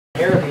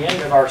the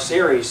end of our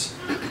series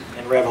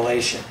in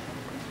Revelation.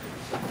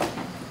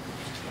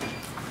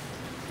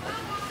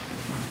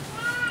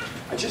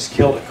 I just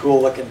killed a cool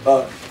looking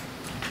bug.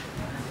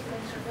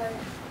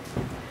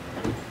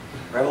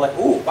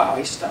 Revelation. Ooh, wow,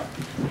 he's stung.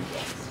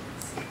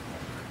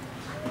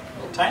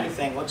 Little tiny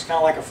thing, looks kind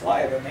of like a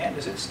fly, but man,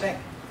 does it sting.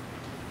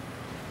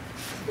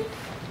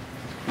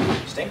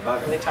 Stink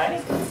bug? Are they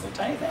tiny? Little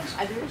tiny things?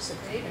 I do some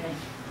baby.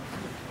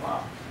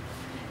 Wow.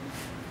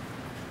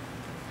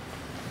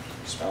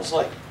 Smells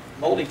like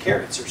moldy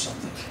carrots or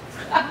something.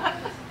 Yeah.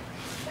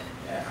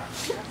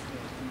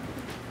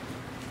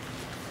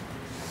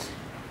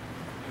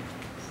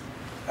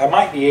 I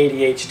might be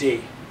ADHD,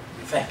 you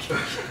think?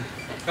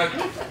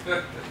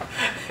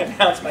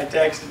 Announce my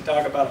text and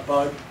talk about a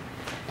bug.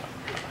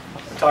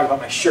 Talk about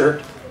my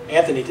shirt.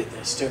 Anthony did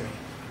this to me.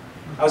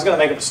 I was going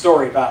to make up a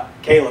story about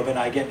Caleb and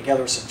I getting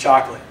together with some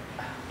chocolate,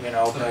 you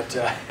know, but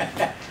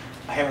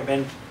I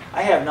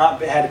have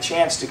not had a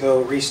chance to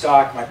go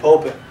restock my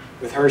pulpit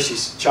with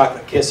Hershey's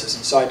Chocolate Kisses,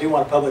 and so I do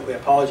want to publicly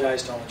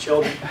apologize to all the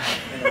children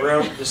in the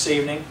room this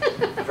evening.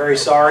 I'm very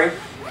sorry,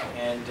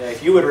 and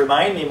if you would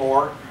remind me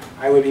more,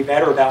 I would be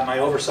better about my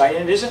oversight.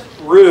 And it isn't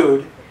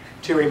rude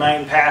to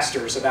remind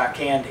pastors about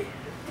candy.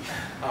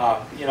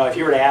 You know, if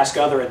you were to ask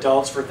other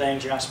adults for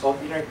things, you're not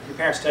supposed. You know, your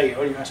parents tell you,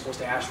 "Oh, you're not supposed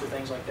to ask for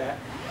things like that."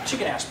 But you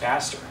can ask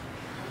pastor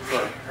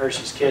for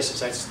Hershey's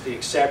Kisses. That's the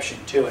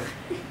exception to it.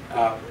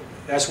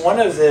 That's one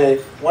of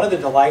the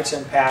delights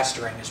in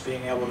pastoring, is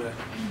being able to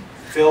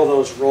fill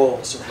those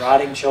roles of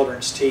rotting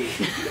children's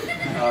teeth.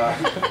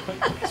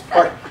 It's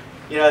part.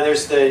 You know,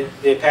 there's the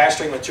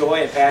pastoring with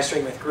joy and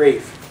pastoring with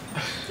grief.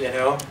 You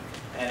know,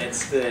 and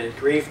it's the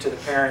grief to the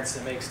parents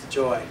that makes the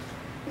joy,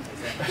 I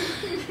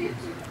think.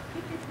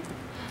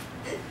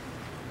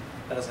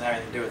 That doesn't have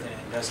anything to do with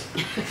anything, does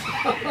it?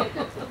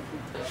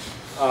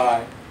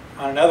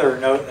 On another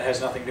note that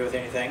has nothing to do with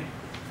anything,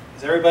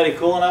 is everybody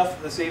cool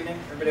enough this evening?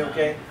 Everybody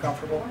okay?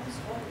 Comfortable?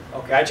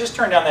 Okay, I just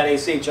turned down that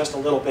AC just a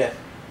little bit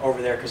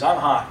over there because I'm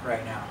hot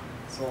right now.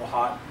 It's a little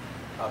hot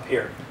up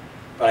here.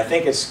 But I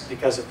think it's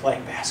because of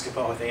playing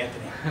basketball with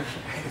Anthony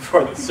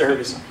before the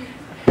service.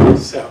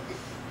 So,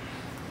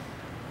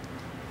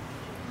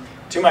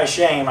 to my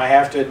shame, I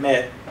have to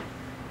admit,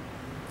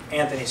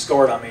 Anthony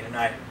scored on me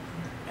tonight.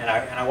 And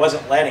I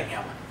wasn't letting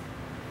him.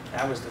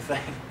 That was the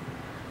thing.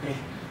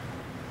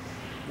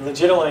 He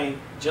legitimately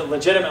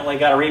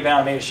got a rebound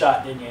and made a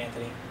shot, didn't you,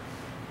 Anthony?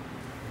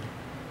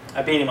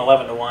 I beat him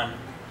 11-1.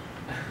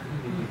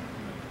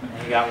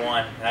 And he got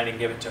one, and I didn't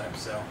give it to him.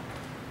 So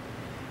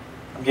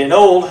I'm getting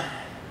old.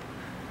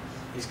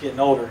 He's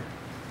getting older.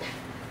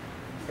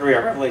 Here we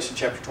are, Revelation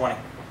chapter 20.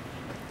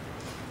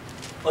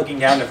 Looking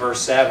down to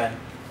verse 7.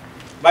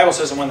 The Bible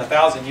says, "And when the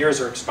 1,000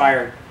 years are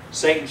expired,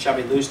 Satan shall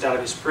be loosed out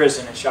of his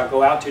prison, and shall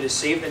go out to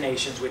deceive the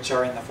nations which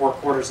are in the four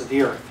quarters of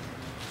the earth,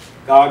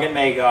 Gog and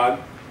Magog,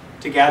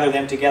 to gather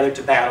them together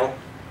to battle,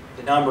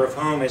 the number of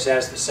whom is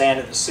as the sand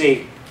of the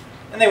sea.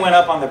 And they went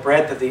up on the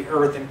breadth of the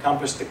earth, and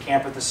compassed the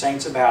camp of the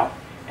saints about,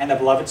 and the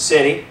beloved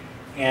city,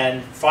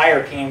 and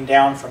fire came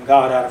down from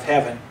God out of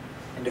heaven,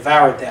 and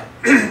devoured them.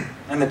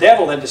 And the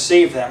devil that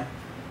deceived them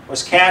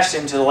was cast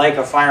into the lake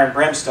of fire and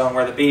brimstone,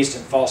 where the beast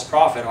and false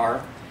prophet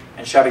are,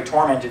 and shall be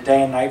tormented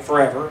day and night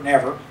forever and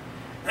ever.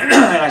 And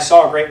I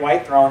saw a great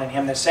white throne, and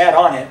him that sat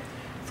on it,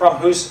 from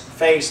whose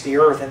face the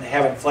earth and the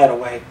heaven fled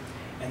away,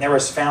 and there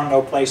was found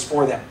no place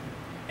for them.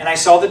 And I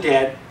saw the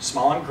dead,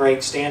 small and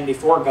great, stand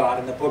before God,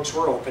 and the books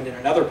were opened, and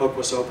another book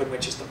was opened,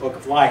 which is the book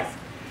of life.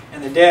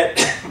 And the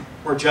dead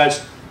were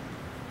judged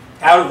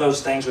out of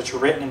those things which were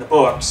written in the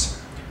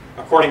books,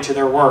 according to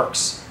their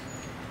works.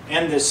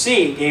 And the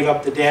sea gave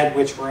up the dead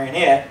which were in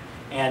it,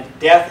 and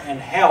death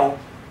and hell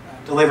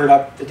delivered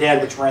up the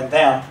dead which were in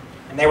them.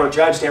 And they were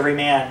judged every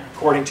man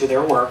according to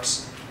their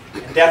works.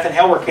 And death and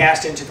hell were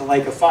cast into the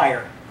lake of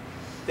fire.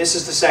 This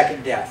is the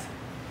second death.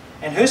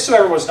 And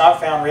whosoever was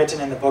not found written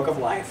in the book of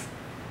life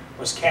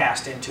was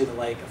cast into the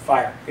lake of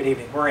fire." Good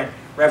evening. We're in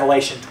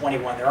Revelation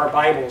 21. There are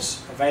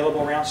Bibles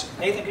available around.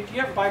 Nathan, do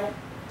you have a Bible?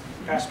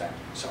 Pass back.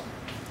 So,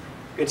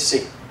 good to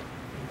see you.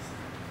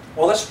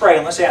 Well, let's pray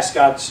and let's ask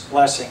God's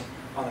blessing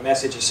on the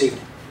message this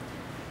evening.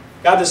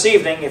 God, this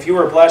evening, if you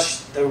were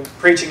blessed the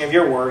preaching of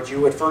your word,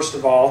 you would first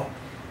of all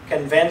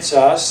convince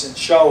us and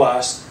show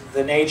us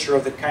the nature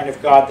of the kind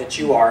of God that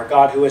you are. A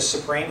God who is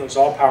supreme, who is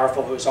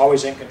all-powerful, who is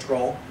always in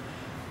control,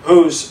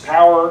 whose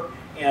power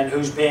and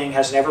whose being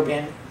has never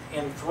been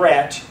in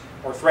threat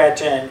or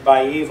threatened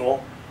by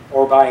evil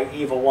or by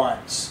evil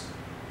ones.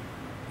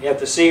 Yet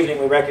this evening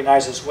we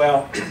recognize as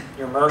well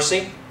your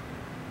mercy,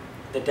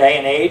 the day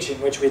and age in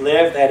which we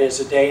live. That is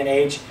a day and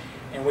age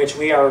in which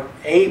we are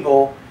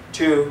able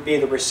to be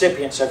the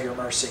recipients of your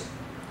mercy.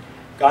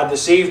 God,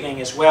 this evening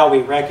as well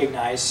we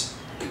recognize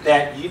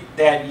that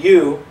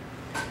you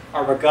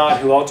are a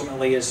God who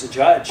ultimately is the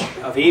judge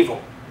of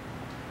evil.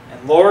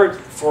 And Lord,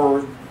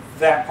 for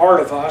that part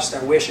of us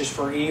that wishes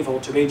for evil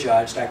to be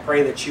judged, I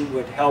pray that you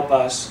would help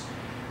us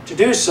to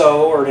do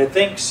so or to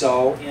think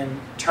so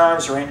in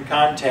terms or in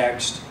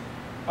context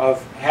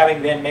of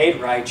having been made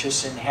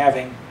righteous and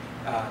having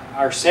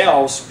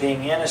ourselves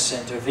being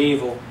innocent of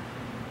evil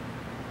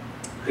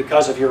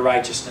because of your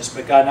righteousness,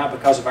 but God, not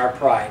because of our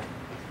pride,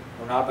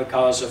 or not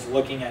because of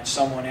looking at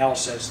someone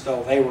else as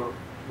though they were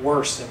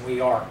worse than we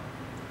are.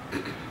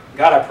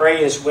 God, I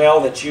pray as well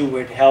that you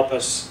would help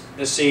us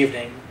this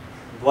evening,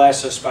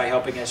 bless us by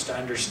helping us to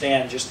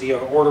understand just the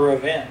order of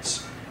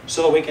events,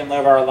 so that we can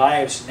live our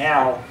lives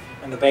now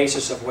on the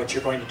basis of what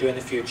you're going to do in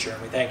the future.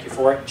 And we thank you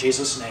for it in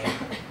Jesus' name.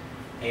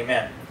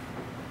 Amen.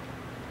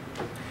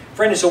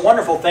 Friend, it's a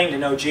wonderful thing to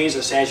know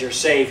Jesus as your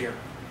Savior.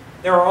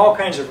 There are all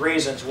kinds of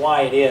reasons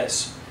why it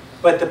is.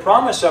 But the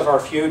promise of our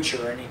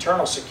future and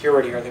eternal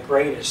security are the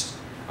greatest,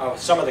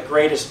 some of the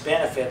greatest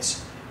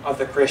benefits of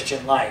the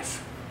Christian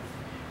life.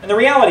 And the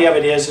reality of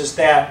it is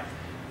that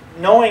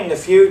knowing the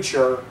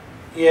future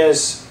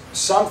is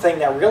something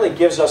that really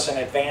gives us an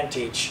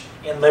advantage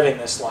in living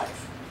this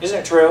life. Isn't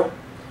it true?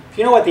 If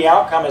you know what the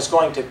outcome is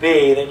going to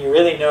be, then you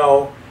really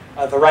know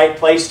the right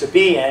place to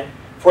be in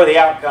for the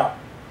outcome.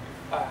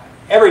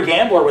 Every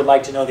gambler would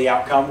like to know the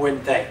outcome,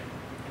 wouldn't they?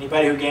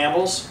 Anybody who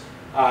gambles?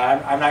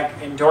 I'm not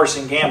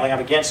endorsing gambling. I'm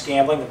against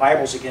gambling. The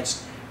Bible's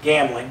against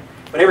gambling.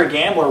 But every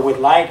gambler would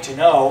like to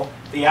know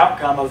the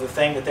outcome of the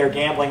thing that they're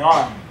gambling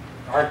on.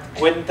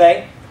 Wouldn't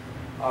they?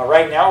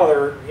 Right now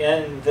they're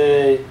in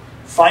the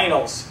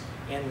finals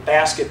in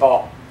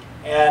basketball.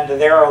 And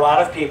there are a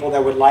lot of people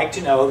that would like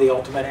to know the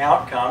ultimate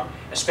outcome,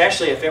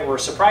 especially if it were a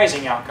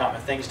surprising outcome,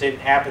 if things didn't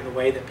happen the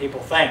way that people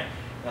think.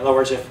 In other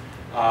words, if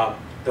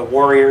the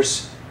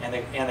Warriors and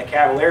the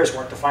Cavaliers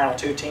weren't the final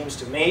two teams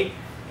to meet,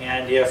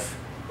 and if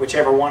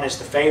whichever one is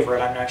the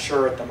favorite, I'm not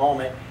sure at the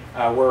moment,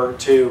 were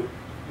to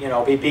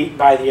be beaten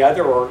by the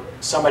other, or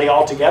somebody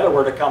altogether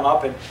were to come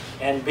up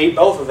and beat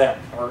both of them,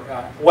 or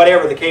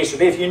whatever the case would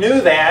be. If you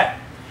knew that,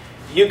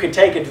 you could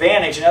take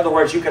advantage. In other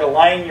words, you could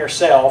align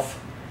yourself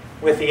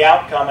with the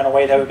outcome in a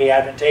way that would be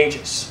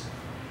advantageous.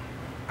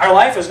 Our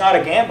life is not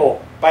a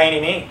gamble by any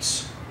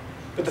means.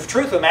 But the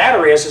truth of the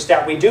matter is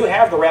that we do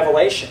have the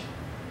revelation.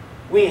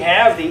 We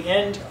have the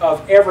end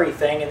of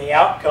everything and the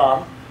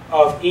outcome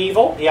of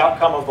evil, the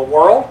outcome of the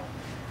world,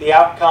 the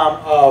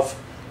outcome of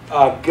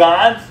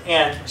God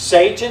and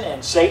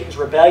Satan's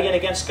rebellion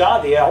against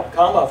God, the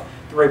outcome of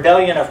the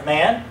rebellion of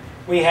man.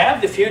 We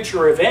have the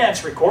future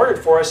events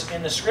recorded for us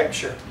in the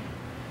Scripture.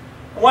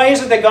 Why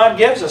is it that God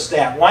gives us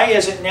that? Why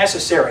is it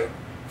necessary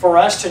for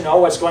us to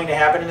know what's going to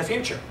happen in the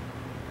future?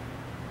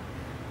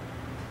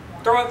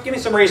 Give me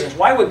some reasons.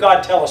 Why would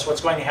God tell us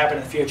what's going to happen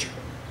in the future?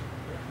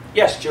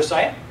 Yes,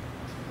 Josiah?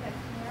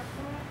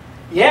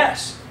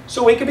 Yes,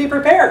 so we can be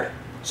prepared.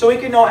 So we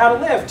can know how to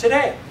live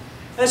today.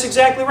 That's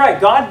exactly right.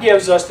 God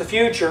gives us the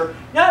future,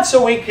 not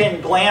so we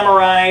can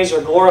glamorize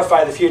or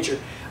glorify the future.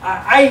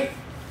 I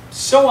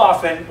so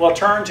often will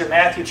turn to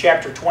Matthew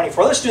chapter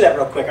 24. Let's do that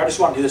real quick. I just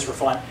want to do this for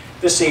fun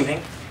this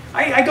evening.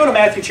 I go to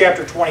Matthew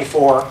chapter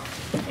 24,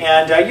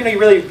 and you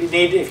really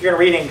need, if you're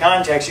going to read in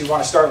context, you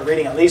want to start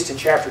reading at least in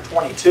chapter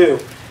 22.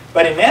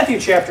 But in Matthew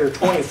chapter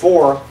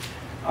 24,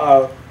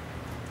 the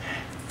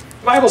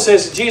Bible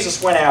says that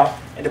Jesus went out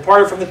and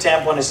departed from the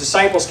temple, and his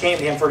disciples came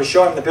to him for to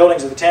show him the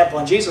buildings of the temple.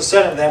 And Jesus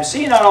said unto them,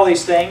 See ye not all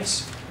these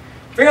things?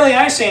 Verily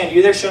I say unto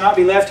you, there shall not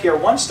be left here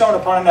one stone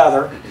upon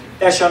another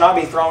that shall not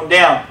be thrown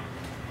down.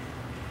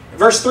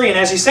 Verse 3, And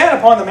as he sat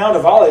upon the Mount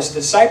of Olives,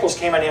 the disciples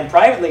came unto him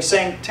privately,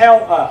 saying,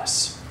 Tell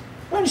us,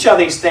 when shall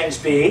these things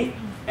be?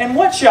 And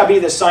what shall be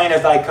the sign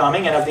of thy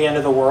coming and of the end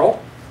of the world?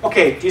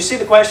 Okay, do you see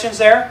the questions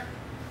there?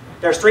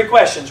 There's three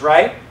questions,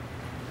 right?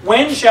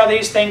 When shall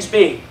these things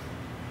be?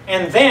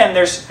 And then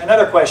there's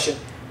another question.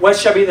 What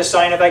shall be the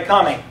sign of thy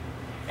coming?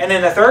 And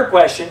then the third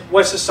question,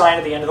 what's the sign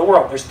of the end of the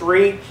world? There's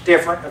three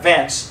different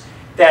events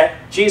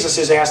that Jesus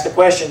has asked the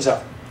questions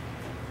of.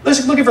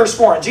 Let's look at verse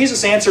 4. And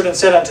Jesus answered and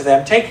said unto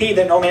them, Take heed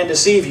that no man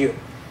deceive you.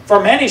 For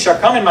many shall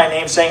come in my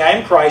name, saying, I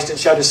am Christ, and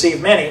shall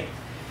deceive many.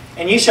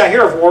 And ye shall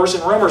hear of wars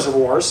and rumors of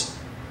wars.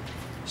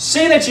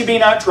 See that ye be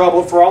not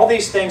troubled, for all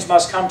these things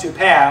must come to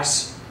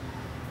pass,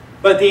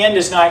 but the end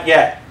is not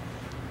yet.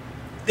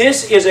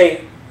 This is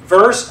a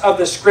verse of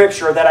the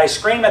Scripture that I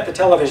scream at the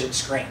television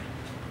screen.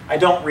 I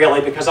don't really,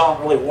 because I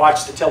don't really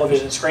watch the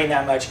television screen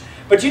that much.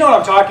 But you know what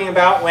I'm talking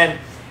about when,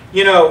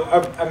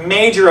 a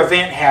major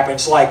event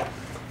happens, like,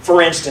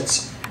 for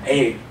instance,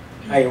 a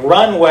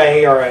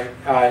runway or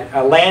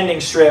a landing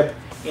strip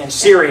in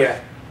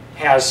Syria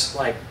has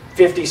like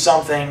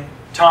 50-something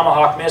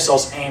Tomahawk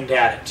missiles aimed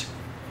at it.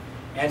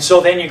 And so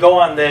then you go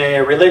on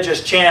the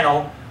religious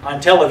channel on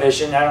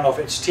television, I don't know if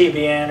it's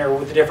TBN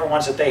or the different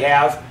ones that they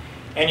have,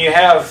 and you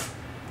have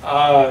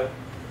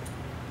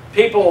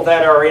people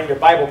that are into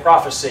Bible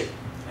prophecy,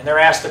 and they're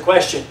asked the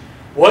question,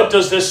 what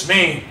does this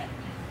mean?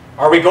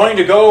 Are we going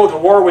to go to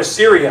war with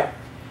Syria?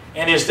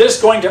 And is this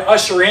going to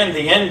usher in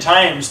the end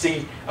times,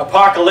 the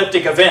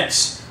apocalyptic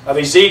events of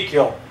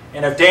Ezekiel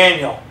and of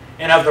Daniel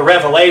and of the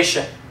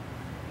Revelation?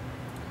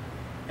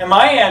 And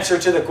my answer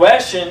to the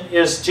question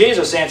is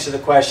Jesus answered the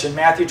question,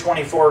 Matthew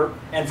 24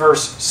 and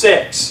verse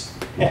 6.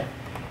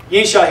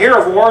 Ye shall hear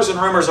of wars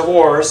and rumors of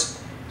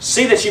wars.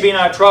 See that ye be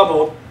not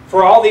troubled,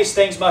 for all these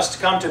things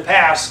must come to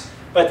pass,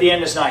 but the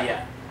end is not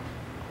yet.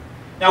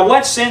 Now,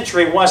 what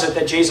century was it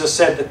that Jesus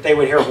said that they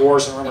would hear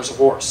wars and rumors of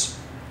wars?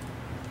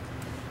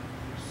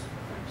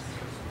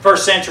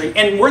 First century.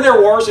 And were there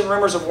wars and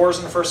rumors of wars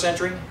in the first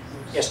century?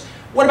 Yes.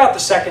 What about the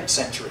second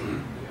century?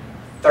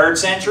 Third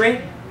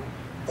century?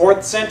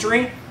 Fourth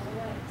century?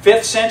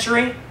 Fifth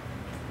century?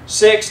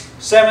 Sixth,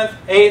 seventh,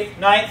 eighth,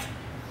 ninth?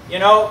 You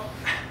know,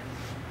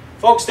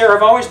 folks, there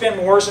have always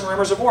been wars and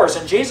rumors of wars.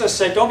 And Jesus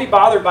said, don't be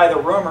bothered by the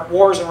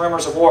wars and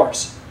rumors of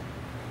wars.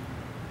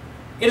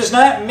 It is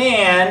not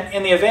man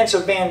and the events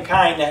of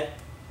mankind that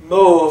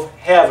move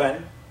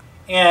heaven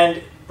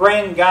and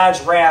bring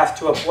God's wrath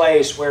to a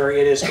place where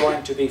it is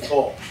going to be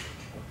full.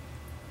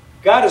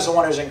 God is the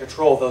one who's in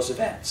control of those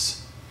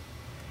events.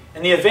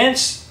 And the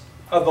events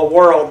of the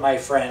world, my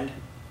friend,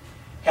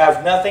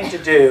 have nothing to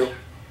do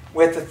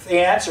with the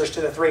answers to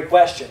the three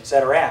questions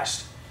that are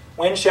asked.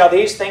 When shall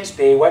these things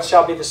be? What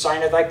shall be the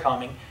sign of thy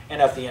coming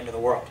and of the end of the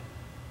world?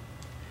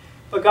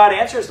 But God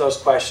answers those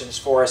questions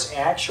for us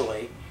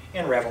actually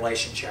in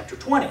Revelation chapter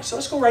 20. So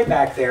let's go right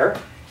back there.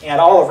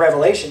 And all of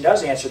Revelation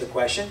does answer the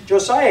question.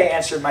 Josiah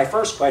answered my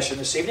first question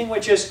this evening,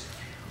 which is,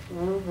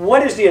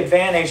 what is the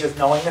advantage of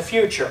knowing the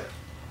future?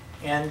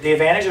 And the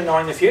advantage of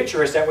knowing the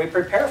future is that we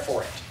prepare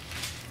for it.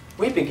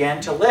 We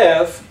begin to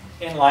live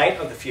in light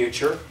of the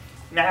future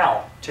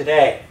now,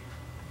 today.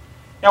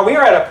 Now we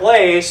are at a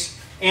place,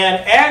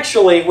 and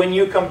actually when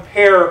you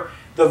compare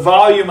the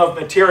volume of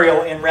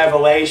material in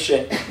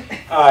Revelation,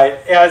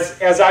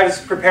 as I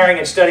was preparing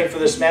and studying for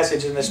this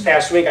message in this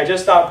past week, I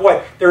just thought,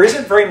 boy, there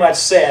isn't very much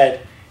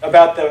said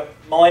about the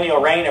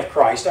millennial reign of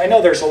Christ. I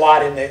know there's a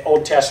lot in the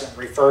Old Testament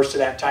that refers to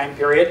that time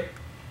period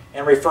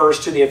and refers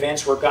to the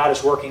events where God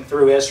is working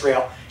through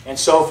Israel and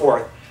so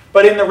forth.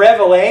 But in the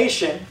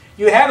Revelation,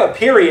 you have a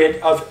period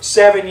of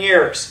 7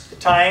 years,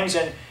 times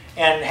and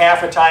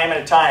half a time at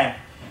a time.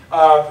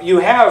 You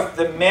have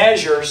the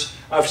measures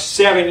of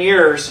 7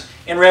 years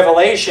in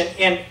Revelation,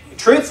 and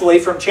truthfully,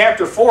 from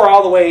chapter 4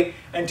 all the way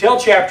until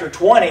chapter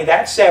 20,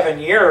 that 7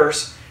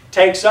 years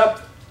takes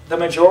up the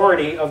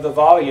majority of the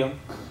volume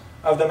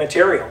of the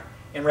material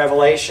in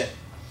Revelation.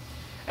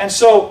 And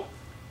so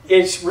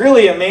it's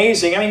really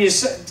amazing. I mean,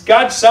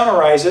 God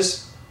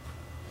summarizes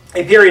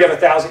a period of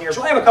 1,000 years.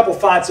 Well, I have a couple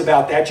thoughts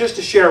about that just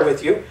to share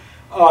with you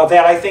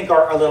that I think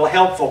are a little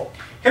helpful.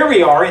 Here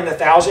we are in the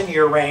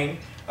 1,000-year reign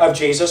of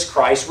Jesus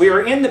Christ. We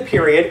are in the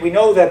period, we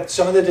know that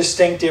some of the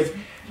distinctive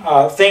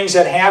things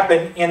that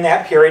happen in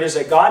that period is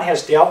that God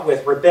has dealt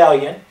with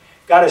rebellion.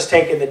 God has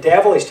taken the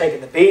devil, He's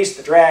taken the beast,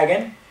 the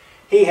dragon.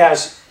 He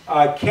has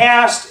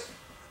cast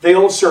the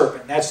old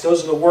serpent.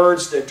 Those are the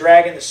words, the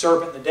dragon, the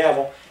serpent, the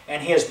devil.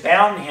 And He has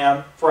bound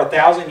him for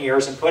 1,000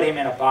 years and put him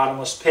in a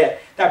bottomless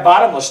pit. That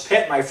bottomless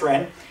pit, my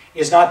friend,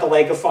 is not the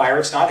lake of fire.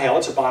 It's not hell.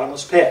 It's a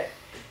bottomless pit.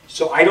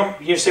 So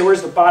you say,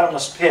 where's the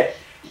bottomless pit?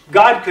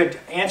 God could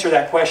answer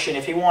that question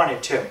if He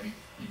wanted to.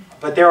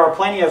 But there are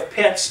plenty of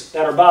pits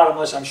that are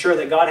bottomless, I'm sure,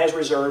 that God has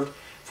reserved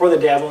for the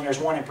devil, and there's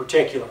one in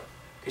particular.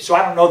 Okay, so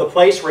I don't know the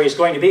place where he's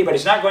going to be, but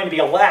he's not going to be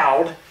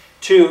allowed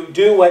to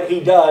do what he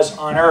does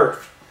on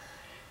earth.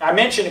 I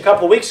mentioned a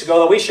couple of weeks ago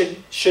that we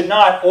should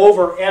not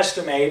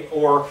overestimate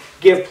or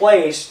give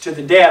place to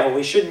the devil.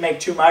 We shouldn't make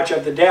too much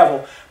of the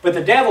devil. But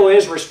the devil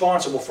is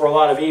responsible for a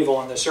lot of evil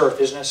on this earth,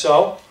 isn't it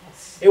so?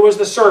 It was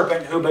the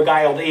serpent who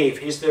beguiled Eve.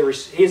 He's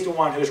the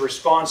one who's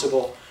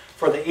responsible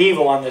for the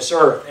evil on this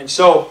earth. And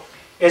so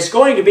it's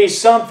going to be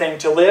something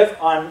to live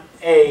on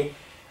a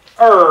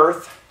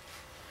earth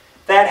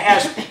that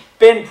has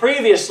been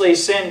previously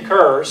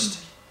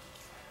sin-cursed,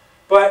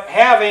 but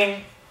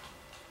having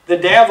the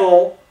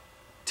devil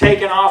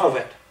taken off of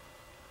it.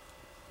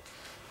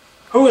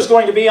 Who is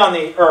going to be on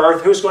the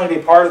earth? Who's going to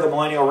be part of the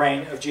millennial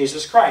reign of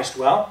Jesus Christ?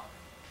 Well,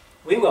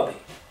 we will be,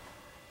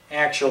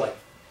 actually.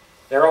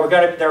 There are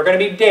going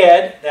to be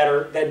dead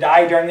that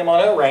die during the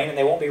millennial reign, and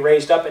they won't be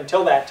raised up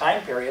until that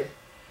time period.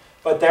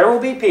 But there will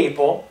be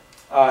people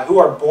who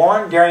are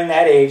born during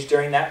that age,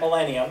 during that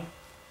millennium.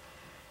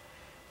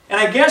 And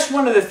I guess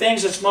one of the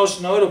things that's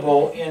most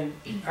notable in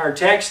our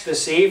text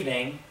this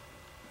evening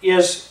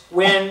is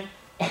when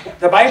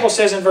the Bible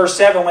says in verse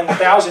 7, when the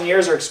 1,000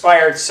 years are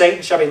expired,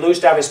 Satan shall be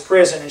loosed out of his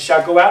prison and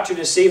shall go out to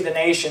deceive the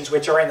nations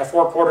which are in the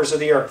four quarters of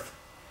the earth.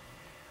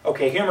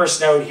 Okay, humorous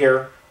note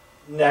here,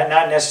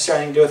 not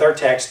necessarily anything to do with our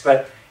text,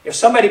 but if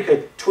somebody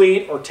could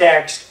tweet or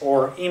text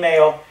or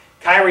email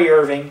Kyrie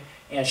Irving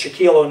and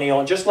Shaquille O'Neal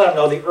and just let them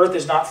know the earth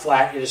is not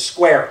flat, it is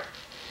square.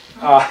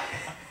 On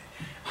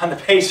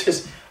the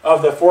basis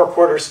of the four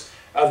quarters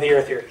of the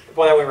earth here.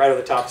 Boy, that went right over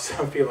the top.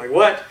 Some people are like,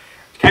 what?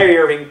 Kyrie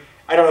Irving,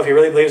 I don't know if he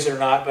really believes it or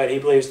not, but he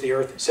believes the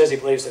earth, says he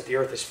believes that the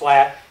earth is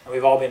flat, and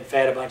we've all been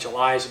fed a bunch of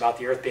lies about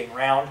the earth being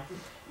round.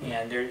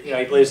 And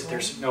he believes that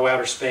there's no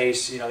outer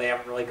space. They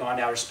haven't really gone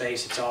to outer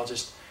space. It's all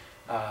just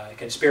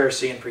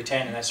conspiracy and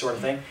pretend and that sort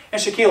of thing.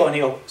 And Shaquille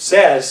O'Neal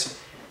says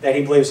that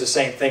he believes the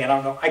same thing. And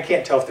I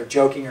can't tell if they're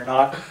joking or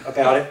not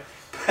about it.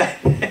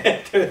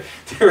 But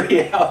the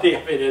reality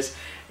of it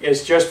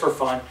is just for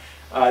fun.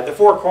 The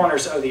four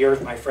corners of the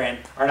earth, my friend,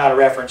 are not a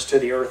reference to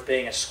the earth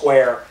being a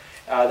square.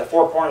 The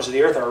four corners of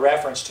the earth are a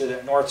reference to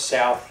the north,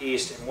 south,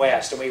 east, and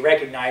west. And we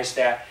recognize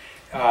that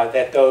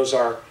that those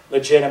are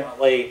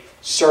legitimately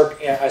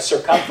a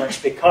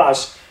circumference,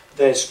 because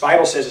the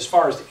Bible says as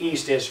far as the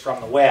east is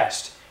from the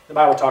west. The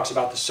Bible talks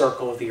about the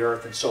circle of the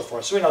earth and so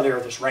forth. So we know the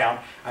earth is round.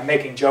 I'm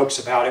making jokes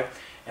about it.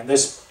 And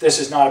this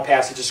is not a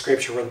passage of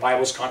Scripture where the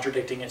Bible is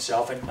contradicting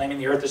itself and claiming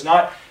the earth is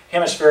not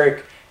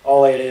hemispheric.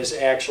 All it is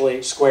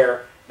actually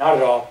square. Not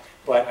at all.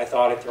 But I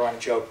thought I'd throw in a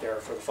joke there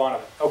for the fun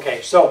of it.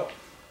 Okay, so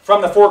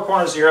from the four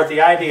corners of the earth,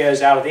 the idea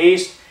is out of the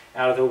east,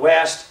 out of the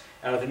west,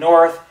 out of the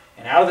north,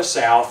 and out of the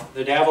south.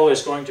 The devil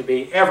is going to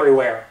be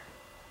everywhere,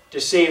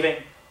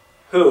 deceiving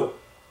who?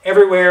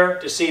 Everywhere,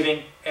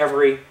 deceiving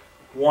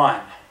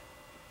everyone.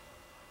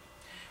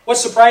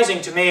 What's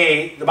surprising to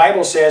me, the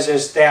Bible says,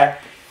 is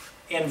that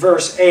in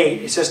verse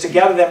 8, it says, to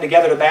gather them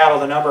together to battle,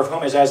 the number of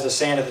whom is as the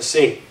sand of the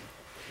sea.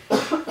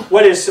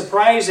 What is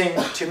surprising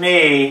to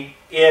me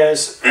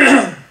is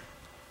the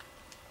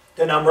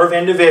number of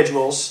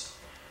individuals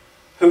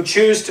who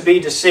choose to be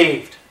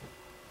deceived.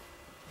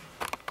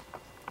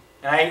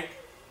 And I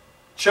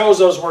chose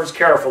those words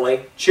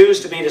carefully. Choose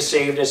to be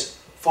deceived is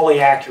fully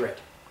accurate.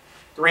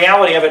 The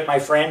reality of it, my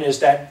friend, is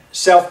that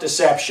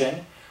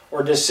self-deception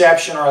or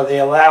deception, or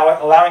the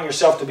allowing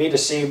yourself to be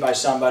deceived by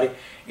somebody,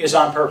 is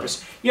on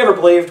purpose. You ever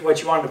believed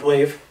what you wanted to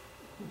believe?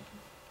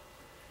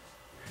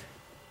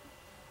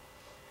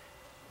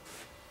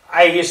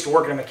 I used to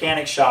work in a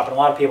mechanic shop, and a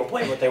lot of people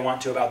believe what they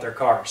want to about their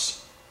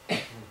cars.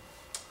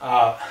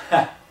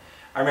 I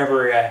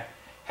remember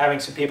having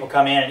some people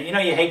come in, and you know,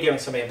 you hate giving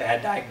somebody a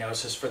bad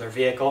diagnosis for their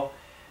vehicle.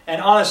 And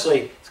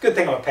honestly, it's a good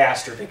thing I'm a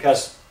pastor,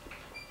 because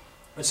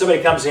when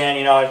somebody comes in,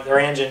 you know, their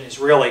engine is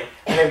really,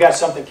 and they've got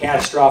something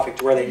catastrophic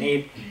to where they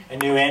need a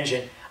new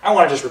engine, I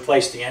want to just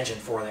replace the engine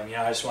for them. You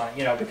know, I just want to,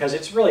 you know, because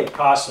it's really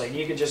costly. And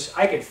you can just,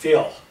 I can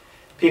feel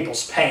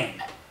people's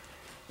pain.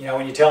 You know,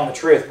 when you tell them the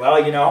truth.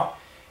 Well, you know,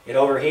 it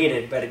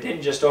overheated, but it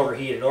didn't just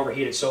overheat. It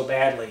overheated so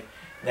badly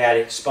that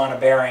it spun a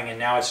bearing, and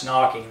now it's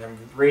knocking. The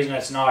reason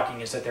it's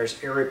knocking is that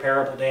there's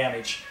irreparable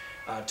damage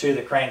to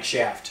the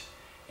crankshaft.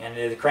 And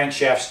the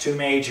crankshaft's too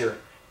major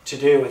to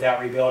do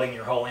without rebuilding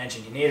your whole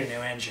engine. You need a new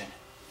engine.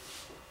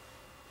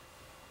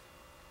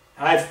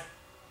 I've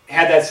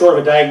had that sort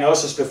of a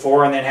diagnosis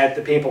before, and then had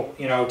the people,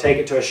 you know, take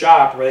it to a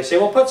shop where they say,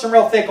 well, put some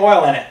real thick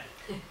oil in it.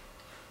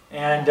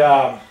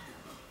 And,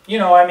 you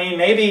know, I mean,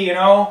 maybe, you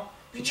know,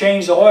 if you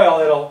change the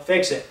oil, it'll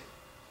fix it.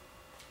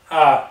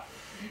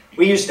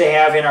 We used to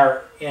have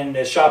in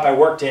the shop I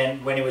worked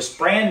in, when it was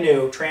brand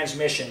new,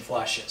 transmission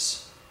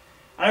flushes.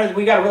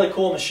 We got a really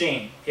cool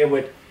machine. It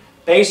would,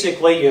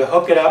 basically, you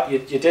hook it up, you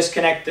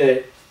disconnect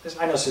the,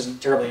 I know this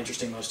isn't terribly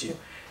interesting to most of you.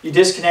 You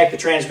disconnect the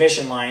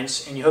transmission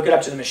lines, and you hook it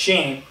up to the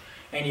machine,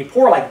 and you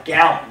pour like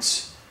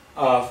gallons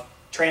of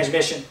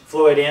transmission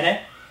fluid in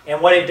it. And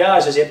what it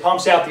does is it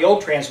pumps out the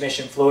old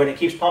transmission fluid and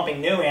keeps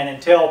pumping new in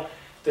until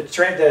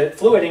the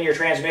fluid in your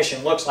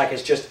transmission looks like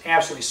it's just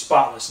absolutely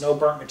spotless. No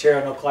burnt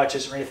material, no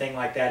clutches or anything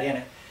like that in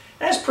it.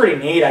 And that's pretty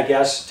neat, I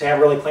guess, to have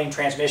really clean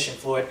transmission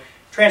fluid.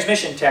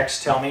 Transmission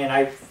techs tell me, and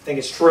I think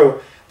it's true,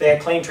 that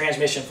clean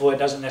transmission fluid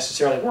doesn't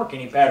necessarily work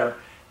any better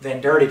than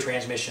dirty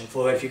transmission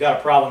fluid. If you've got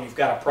a problem, you've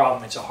got a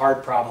problem. It's a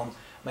hard problem,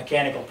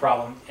 mechanical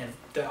problem. And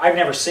I've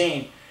never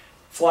seen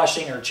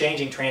flushing or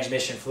changing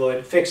transmission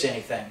fluid fix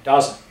anything. It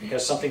doesn't,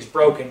 because something's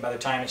broken by the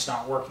time it's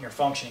not working or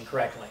functioning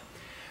correctly.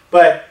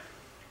 But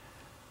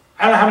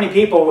I don't know how many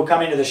people would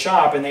come into the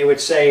shop and they would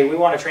say, we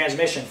want a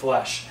transmission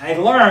flush. And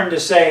I learned to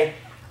say,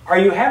 are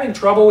you having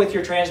trouble with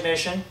your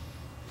transmission?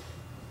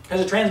 Because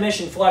a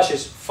transmission flush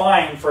is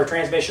fine for a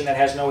transmission that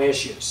has no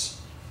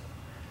issues.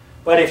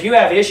 But if you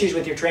have issues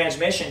with your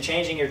transmission,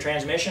 changing your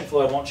transmission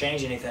fluid won't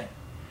change anything.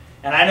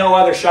 And I know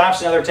other shops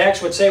and other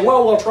techs would say,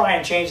 well, we'll try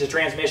and change the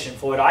transmission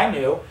fluid. I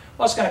knew,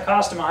 well, it's going to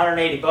cost them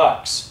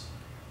 $180,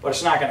 but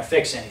it's not going to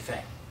fix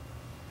anything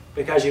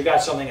because you've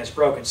got something that's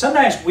broken.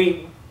 Sometimes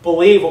we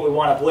believe what we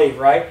want to believe,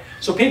 right?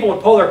 So people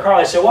would pull their car,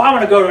 they say, well, I'm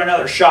going to go to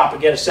another shop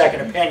and get a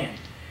second opinion.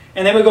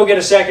 And then we go get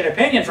a second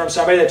opinion from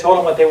somebody that told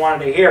them what they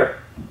wanted to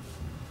hear.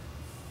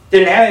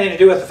 Did it have anything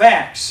to do with the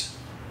facts?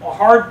 Well,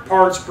 hard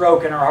parts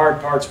broken are hard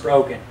parts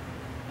broken.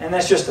 And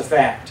that's just a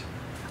fact.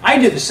 I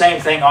do the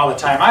same thing all the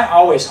time. I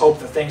always hope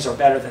that things are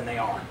better than they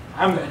are.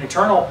 I'm an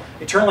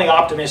eternally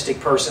optimistic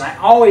person. I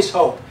always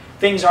hope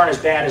things aren't as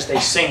bad as they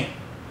seem.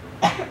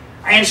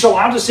 And so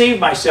I'll deceive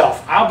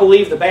myself. I'll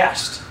believe the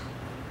best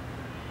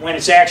when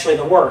it's actually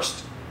the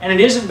worst. And it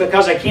isn't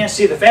because I can't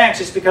see the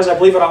facts. It's because I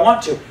believe what I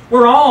want to.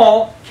 We're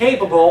all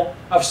capable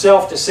of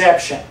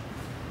self-deception.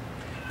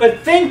 But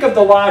think of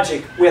the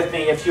logic with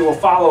me, if you will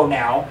follow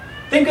now.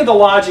 Think of the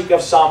logic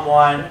of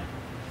someone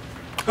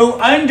who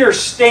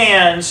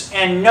understands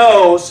and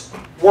knows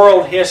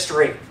world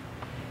history.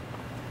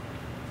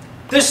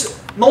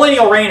 This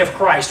millennial reign of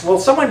Christ, will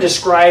someone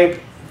describe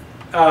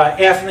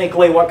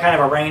ethnically what kind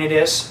of a reign it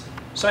is?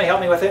 Somebody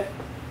help me with it?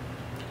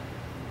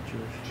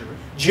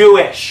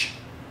 Jewish.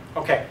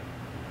 Okay.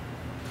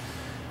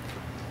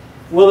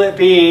 Will it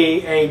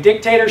be a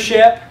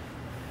dictatorship,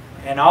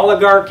 an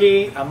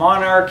oligarchy, a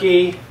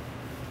monarchy?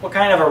 What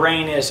kind of a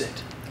reign is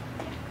it?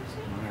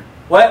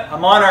 What? A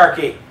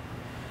monarchy.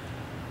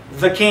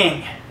 The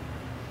king.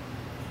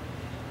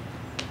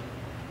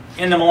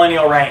 in the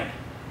millennial reign?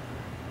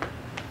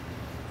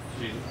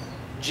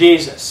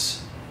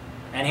 Jesus.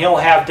 And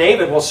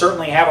David will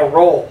certainly have a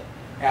role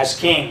as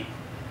king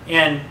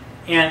in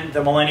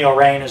the millennial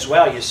reign as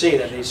well. You see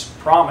that he's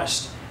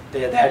promised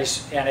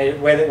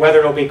whether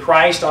it'll be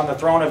Christ on the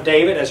throne of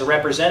David as a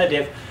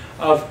representative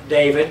of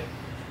David,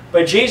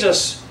 but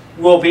Jesus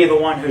will be the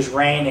one who's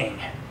reigning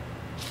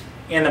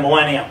in the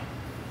millennium.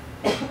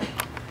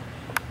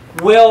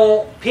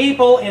 Will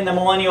people in the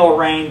millennial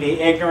reign be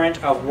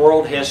ignorant of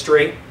world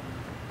history?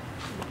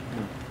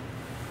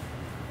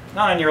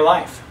 Not in your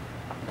life.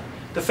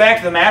 The fact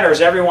of the matter is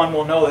everyone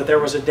will know that there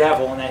was a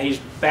devil and that he's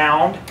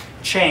bound,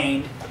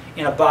 chained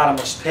in a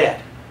bottomless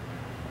pit.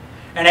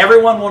 And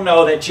everyone will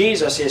know that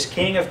Jesus is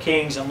King of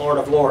Kings and Lord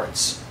of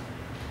Lords.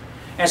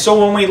 And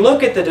so when we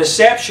look at the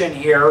deception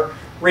here,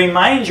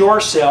 remind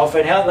yourself,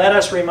 and let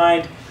us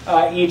remind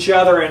each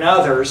other and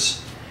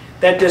others,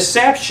 that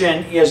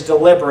deception is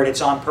deliberate,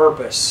 it's on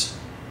purpose.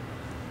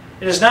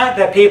 It is not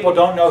that people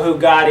don't know who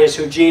God is,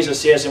 who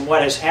Jesus is, and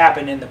what has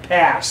happened in the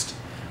past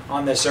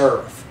on this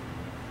earth.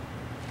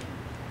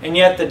 And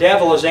yet the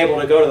devil is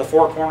able to go to the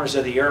four corners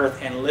of the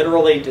earth and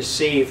literally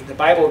deceive. The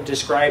Bible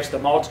describes the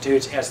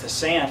multitudes as the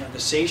sand of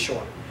the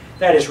seashore.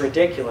 That is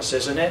ridiculous,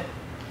 isn't it?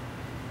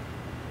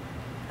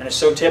 And it's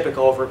so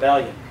typical of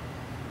rebellion.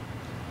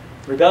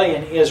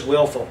 Rebellion is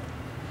willful.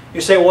 You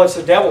say, well, it's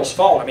the devil's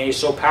fault. I mean, he's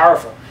so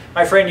powerful.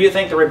 My friend, do you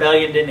think the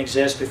rebellion didn't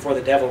exist before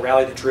the devil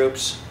rallied the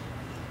troops?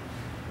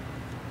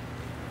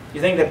 You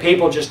think that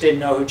people just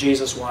didn't know who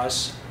Jesus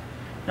was?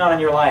 Not in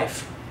your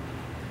life.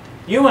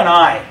 You and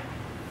I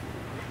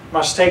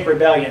must take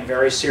rebellion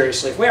very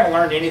seriously. If we haven't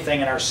learned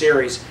anything in our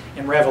series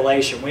in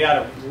Revelation, we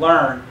ought to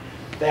learn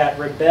that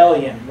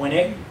rebellion, when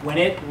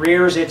it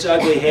rears its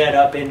ugly head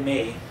up in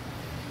me,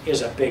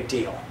 is a big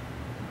deal.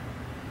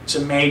 It's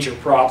a major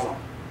problem.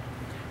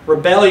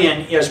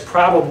 Rebellion is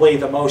probably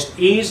the most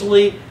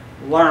easily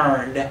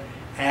learned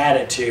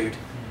attitude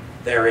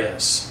there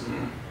is.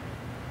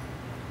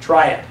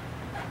 Try it.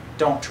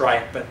 Don't try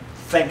it, but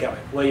think of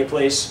it, will you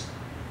please?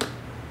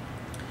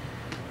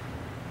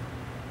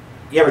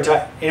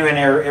 Anyone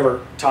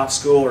ever taught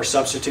school or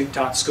substitute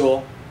taught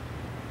school?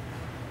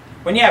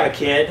 When you have a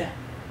kid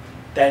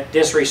that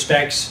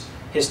disrespects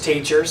his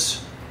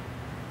teachers,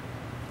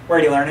 where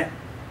do you learn it?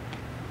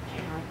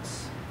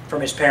 Parents. From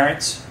his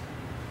parents?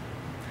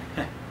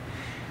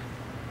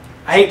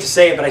 I hate to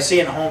say it, but I see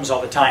it in homes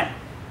all the time.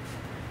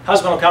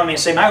 Husband will come to me and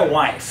say, my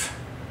wife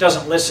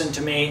doesn't listen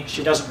to me.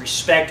 She doesn't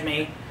respect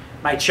me.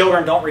 My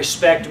children don't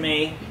respect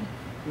me.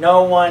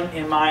 No one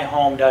in my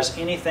home does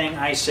anything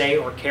I say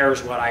or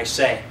cares what I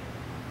say.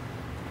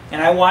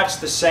 And I watch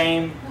the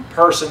same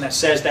person that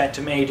says that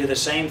to me do the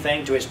same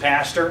thing to his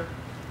pastor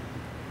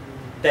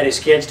that his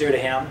kids do to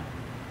him.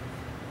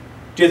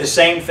 Do the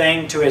same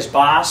thing to his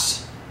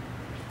boss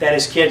that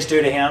his kids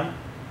do to him.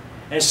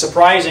 And it's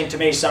surprising to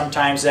me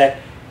sometimes that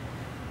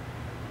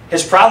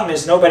his problem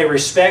is nobody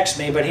respects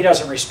me, but he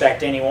doesn't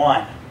respect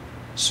anyone.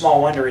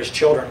 Small wonder his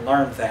children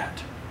learned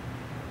that.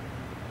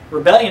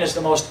 Rebellion is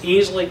the most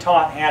easily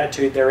taught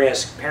attitude there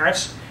is.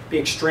 Parents, be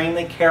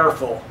extremely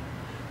careful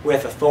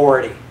with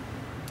authority.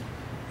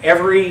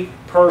 Every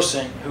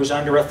person who's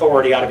under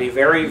authority ought to be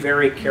very,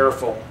 very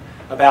careful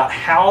about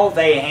how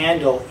they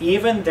handle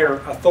even their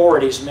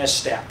authority's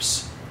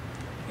missteps.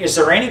 Is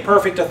there any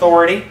perfect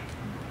authority?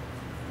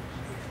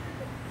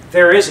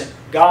 There isn't.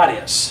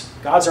 God is.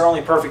 God's our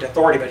only perfect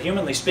authority, but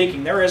humanly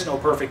speaking, there is no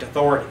perfect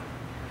authority.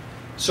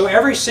 So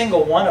every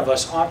single one of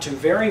us ought to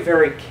very,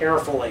 very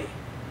carefully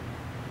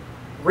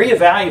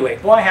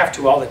reevaluate. Well, I have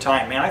to all the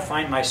time. Man, I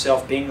find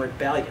myself being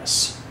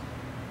rebellious.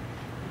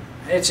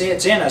 It's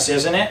in us,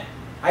 isn't it?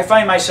 I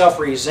find myself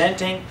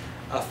resenting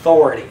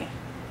authority.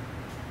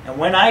 And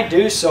when I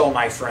do so,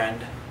 my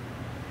friend,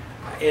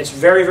 it's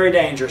very, very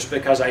dangerous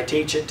because I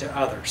teach it to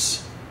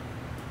others.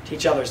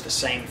 Teach others the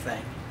same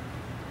thing.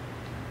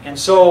 And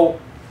so,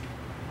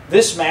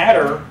 this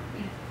matter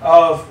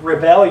of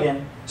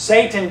rebellion,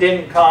 Satan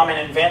didn't come and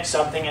invent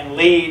something and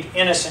lead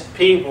innocent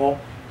people.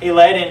 He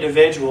led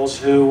individuals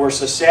who were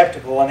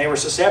susceptible, and they were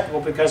susceptible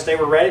because they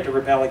were ready to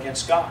rebel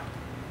against God.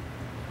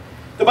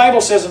 The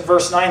Bible says in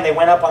verse 9, they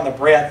went up on the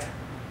breadth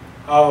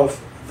of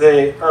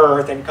the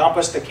earth,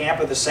 encompassed the camp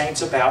of the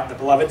saints about, the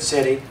beloved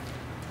city.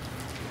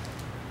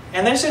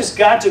 And this has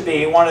got to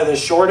be one of the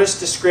shortest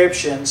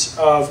descriptions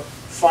of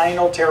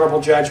final terrible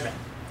judgment.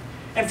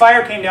 And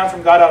fire came down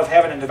from God out of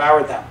heaven and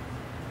devoured them.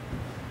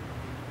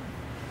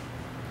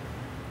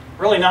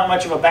 Really not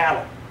much of a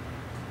battle.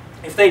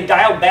 If they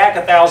dialed back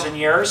 1,000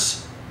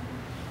 years,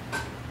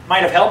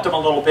 might have helped them a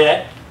little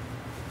bit.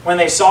 When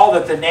they saw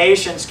that the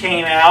nations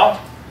came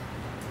out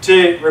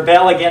to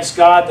rebel against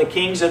God, the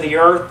kings of the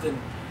earth, and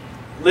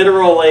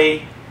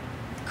literally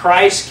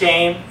Christ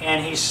came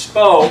and He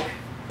spoke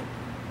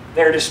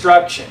their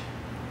destruction.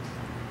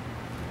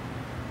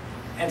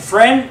 And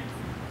friend,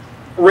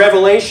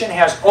 Revelation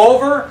has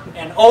over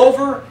and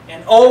over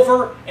and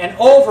over and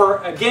over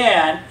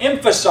again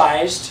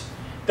emphasized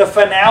the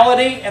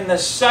finality and the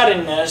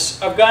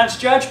suddenness of God's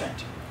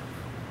judgment.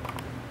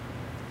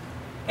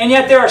 And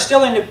yet there are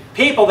still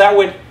people that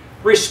would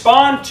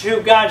respond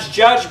to God's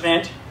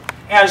judgment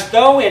as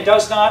though it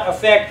does not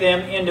affect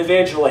them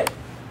individually.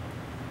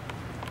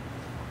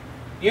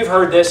 You've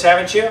heard this,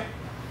 haven't you?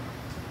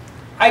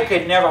 I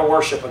could never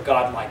worship a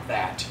God like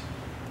that.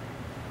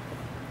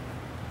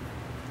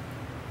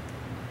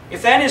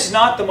 If that is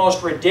not the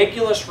most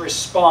ridiculous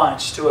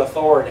response to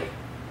authority,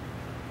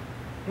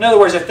 in other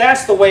words, if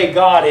that's the way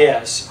God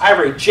is, I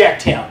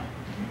reject Him.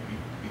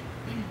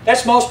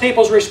 That's most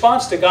people's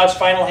response to God's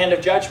final hand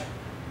of judgment.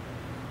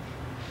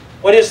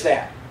 What is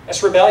that?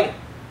 That's rebellion.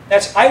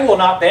 That's, I will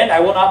not bend,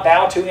 I will not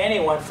bow to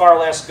anyone, far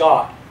less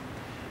God.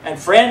 And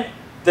friend,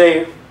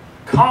 the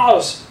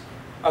cause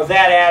of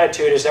that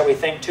attitude is that we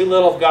think too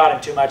little of God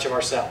and too much of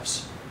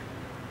ourselves.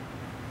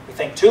 We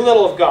think too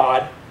little of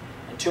God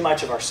and too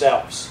much of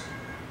ourselves.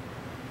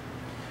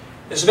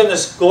 This has been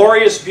this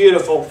glorious,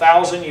 beautiful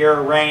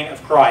 1,000-year reign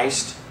of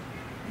Christ.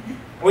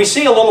 We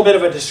see a little bit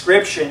of a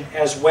description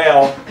as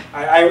well.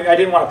 I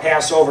didn't want to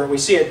pass over it. We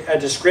see a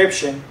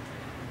description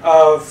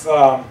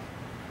of,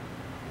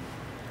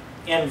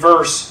 in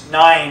verse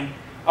 9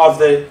 of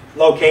the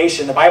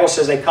location. The Bible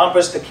says they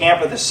compassed the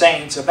camp of the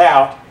saints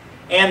about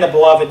and the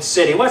beloved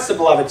city. What's the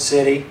beloved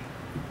city?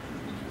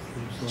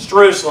 It's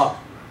Jerusalem.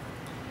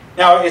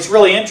 Now, it's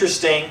really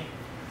interesting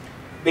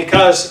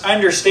because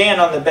understand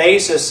on the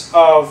basis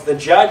of the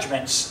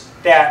judgments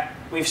that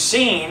we've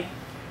seen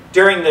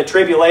during the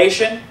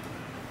tribulation,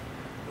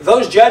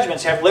 those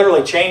judgments have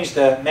literally changed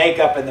the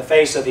makeup and the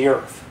face of the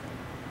earth.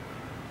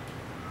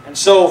 And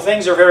so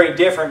things are very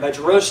different, but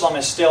Jerusalem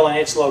is still in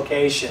its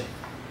location.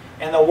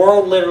 And the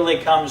world literally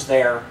comes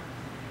there.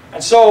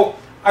 And so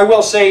I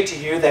will say to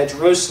you that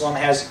Jerusalem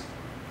has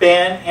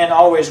been and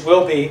always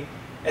will be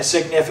a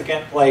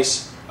significant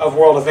place of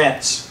world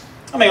events.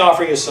 Let me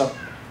offer you some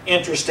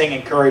interesting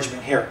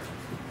encouragement here.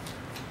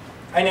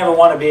 I never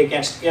want to be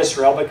against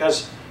Israel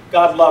because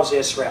God loves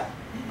Israel.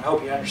 I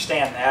hope you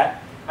understand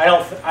that.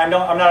 I'm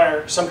not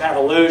under some kind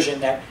of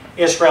illusion that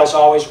Israel's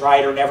always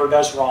right or never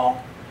does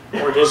wrong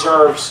or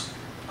deserves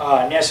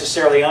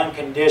necessarily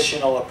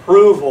unconditional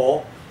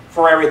approval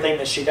for everything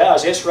that she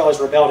does. Israel has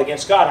rebelled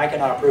against God, and I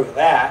cannot approve of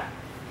that.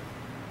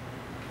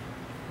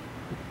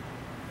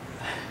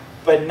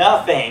 But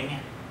nothing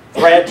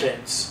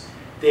threatens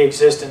the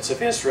existence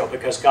of Israel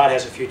because God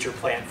has a future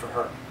plan for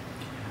her.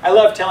 I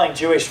love telling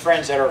Jewish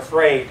friends that are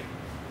afraid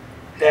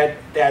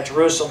that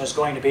Jerusalem is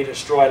going to be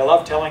destroyed. I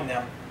love telling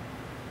them,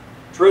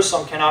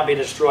 Jerusalem cannot be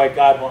destroyed.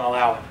 God won't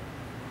allow it.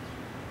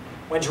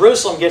 When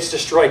Jerusalem gets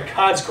destroyed,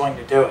 God's going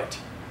to do it.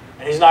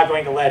 And He's not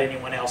going to let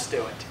anyone else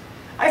do it.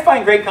 I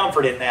find great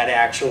comfort in that,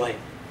 actually.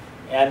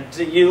 And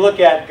you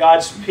look at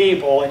God's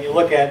people and you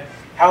look at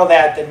how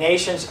that the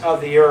nations of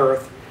the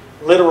earth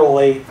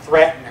literally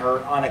threaten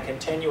her on a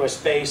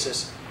continuous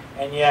basis.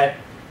 And yet,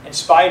 in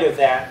spite of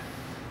that,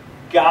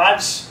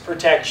 God's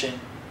protection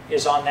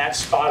is on that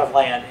spot of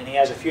land, and He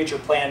has a future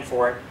plan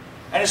for it.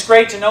 And it's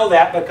great to know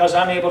that because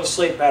I'm able to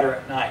sleep better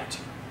at night,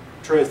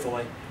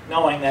 truthfully,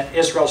 knowing that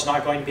Israel's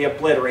not going to be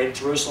obliterated,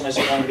 Jerusalem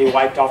isn't going to be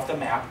wiped off the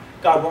map.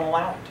 God won't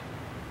allow it.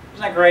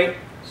 Isn't that great?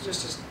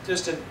 It's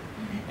just an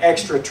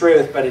extra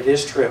truth, but it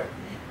is true.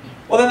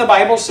 Well, then the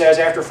Bible says,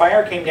 after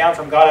fire came down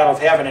from God out of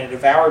heaven and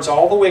devours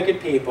all the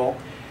wicked people,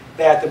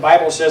 that the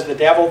Bible says the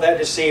devil that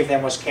deceived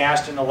them was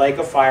cast in the lake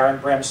of fire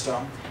and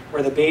brimstone,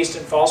 where the beast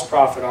and false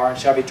prophet are, and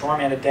shall be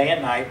tormented day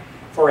and night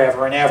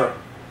forever and ever.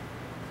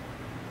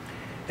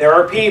 There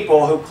are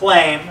people who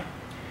claim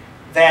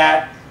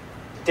that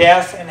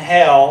death and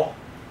hell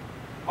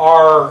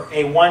are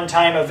a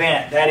one-time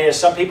event. That is,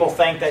 some people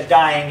think that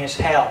dying is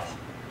hell.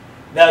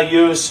 They'll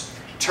use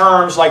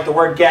terms like the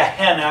word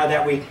Gehenna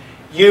that we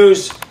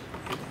use.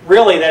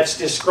 Really, that's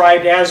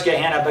described as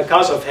Gehenna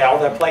because of hell,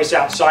 that place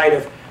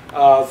outside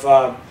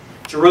of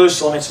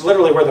Jerusalem. It's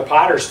literally where the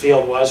potter's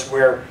field was,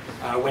 where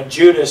when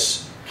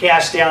Judas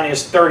cast down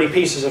his 30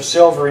 pieces of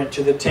silver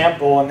into the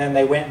temple, and then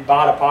they went and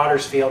bought a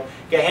potter's field.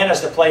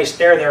 Gehenna's the place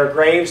there. There are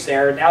graves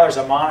there. Now there's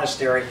a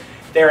monastery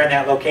there in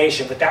that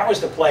location. But that was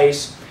the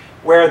place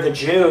where the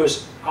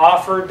Jews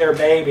offered their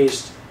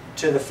babies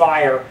to the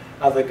fire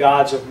of the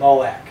gods of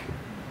Molech.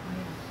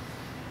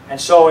 And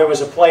so it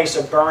was a place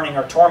of burning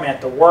or torment,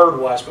 the word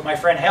was. But my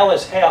friend, hell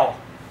is hell.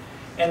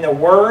 And the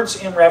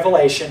words in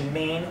Revelation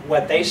mean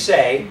what they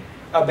say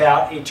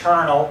about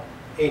eternal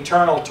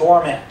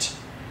torment.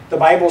 The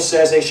Bible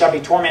says they shall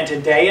be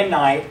tormented day and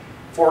night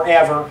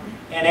forever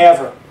and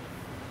ever.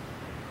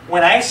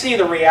 When I see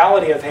the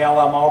reality of hell,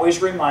 I'm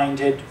always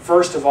reminded,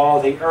 first of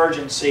all, the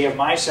urgency of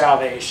my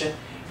salvation,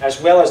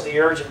 as well as the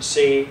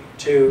urgency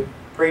to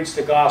preach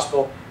the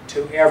gospel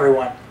to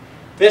everyone.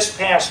 This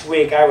past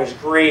week, I was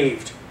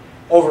grieved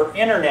over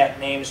internet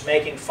memes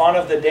making fun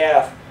of the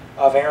death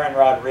of Aaron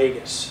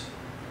Rodriguez.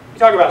 You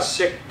talk about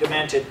sick,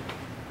 demented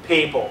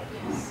people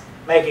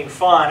making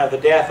fun of the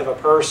death of a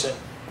person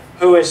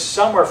who is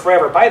somewhere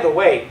forever. By the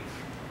way,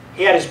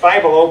 he had his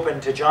Bible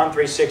open to John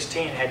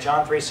 3:16, had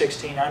John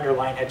 3:16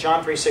 underlined, had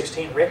John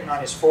 3:16 written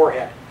on his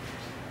forehead.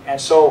 And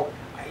so,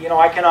 you know,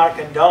 I cannot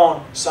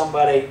condone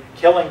somebody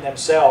killing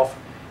themselves,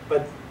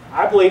 but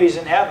I believe he's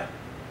in heaven.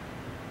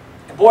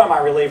 And boy, am I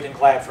relieved and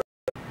glad for him.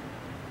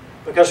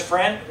 Because,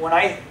 friend, when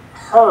I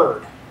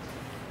heard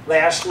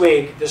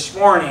this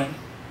morning,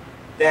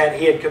 that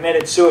he had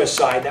committed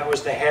suicide, that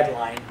was the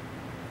headline,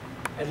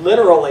 it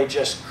literally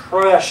just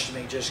crushed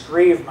me, just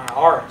grieved my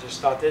heart.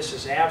 Just thought, this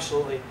is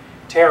absolutely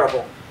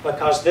terrible,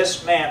 because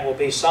this man will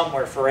be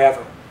somewhere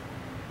forever.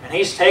 And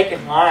he's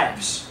taken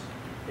lives.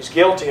 He's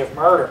guilty of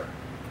murder.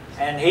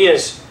 And he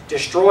has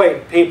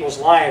destroyed people's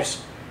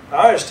lives.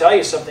 But I'll just tell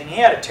you something. He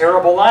had a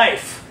terrible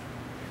life.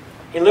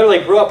 He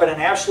literally grew up in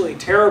an absolutely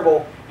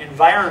terrible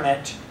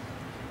environment.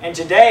 And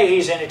today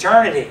he's in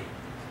eternity.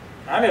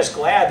 And I'm just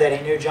glad that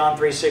he knew John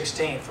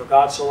 3:16. For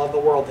God so loved the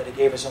world that he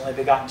gave his only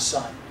begotten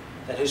Son,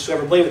 that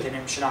whosoever believeth in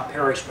him should not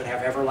perish but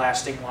have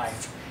everlasting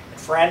life. And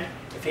friend,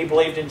 if he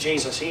believed in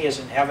Jesus, he is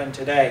in heaven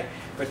today.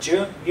 But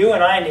you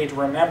and I need to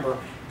remember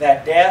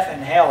that death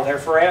and hell, they're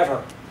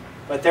forever.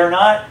 But they're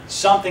not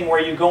something where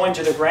you go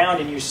into the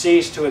ground and you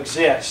cease to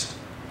exist.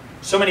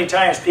 So many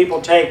times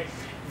people take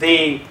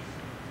the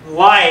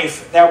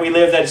life that we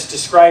live that's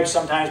described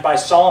sometimes by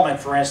Solomon,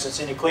 for instance,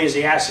 in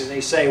Ecclesiastes.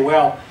 They say,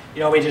 well,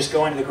 we just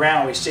go into the ground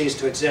and we cease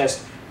to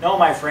exist. No,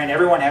 my friend,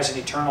 everyone has an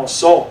eternal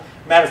soul.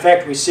 Matter of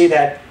fact, we see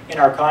that in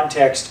our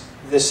context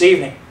this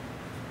evening.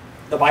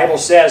 The Bible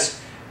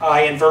says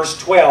in verse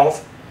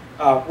 12,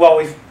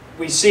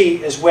 we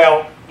see as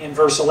well in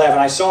verse 11,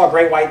 I saw a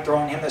great white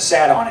throne, him that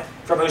sat on it,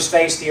 from whose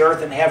face the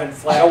earth and heaven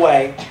fled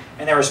away,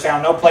 and there was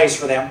found no place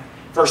for them.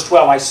 Verse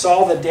 12, I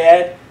saw the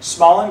dead,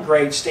 small and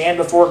great, stand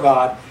before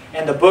God,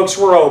 and the books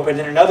were opened,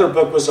 and another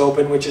book was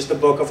opened, which is the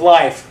book of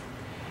life.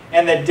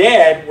 And the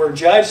dead were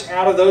judged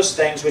out of those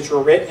things which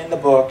were written in the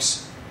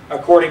books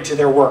according to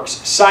their works.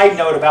 Side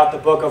note about the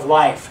book of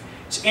life.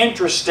 It's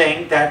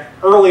interesting that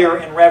earlier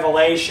in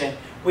Revelation,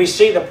 we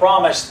see the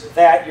promise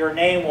that your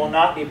name will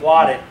not be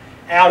blotted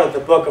out of the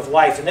book of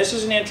life. And this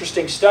is an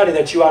interesting study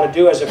that you ought to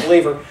do as a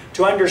believer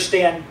to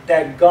understand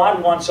that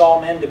God wants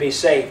all men to be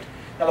saved.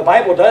 Now the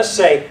Bible does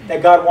say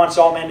that God wants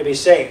all men to be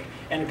saved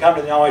and come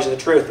to the knowledge of the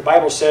truth. The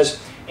Bible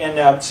says in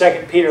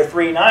 2 Peter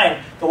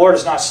 3:9, the Lord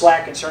is not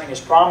slack concerning His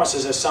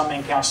promises, as some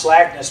men count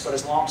slackness, but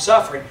is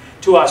long-suffering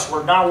to us.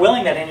 We're not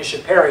willing that any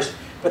should perish,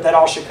 but that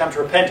all should come to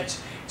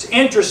repentance. It's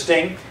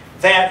interesting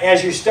that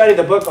as you study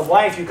the book of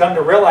life, you come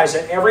to realize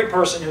that every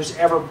person who's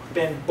ever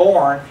been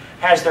born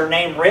has their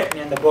name written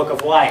in the book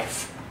of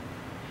life.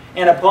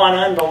 And upon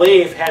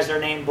unbelief has their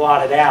name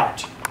blotted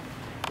out.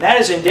 That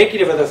is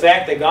indicative of the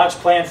fact that God's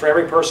plan for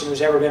every person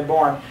who's ever been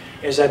born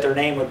is that their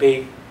name would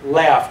be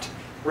left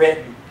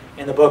written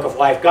in the book of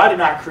life. God did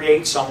not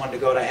create someone to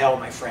go to hell,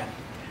 my friend.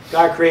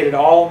 God created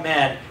all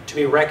men to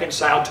be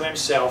reconciled to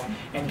Himself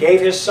and gave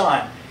His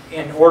Son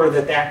in order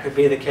that that could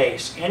be the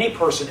case. Any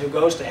person who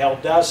goes to hell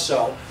does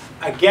so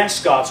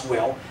against God's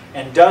will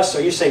and does so.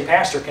 You say,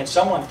 Pastor, can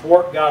someone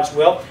thwart God's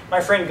will?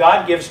 My friend,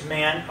 God gives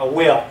man a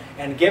will,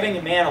 and giving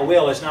a man a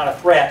will is not a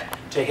threat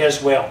to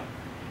His will.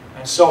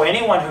 And so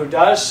anyone who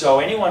does so,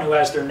 anyone who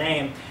has their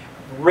name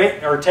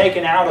written or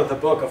taken out of the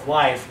book of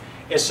life,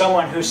 is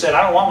someone who said,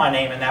 I don't want my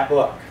name in that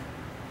book.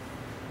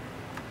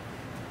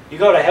 You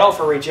go to hell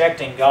for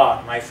rejecting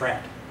God, my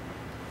friend.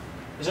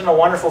 Isn't it a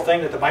wonderful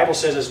thing that the Bible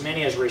says, as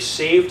many as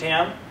received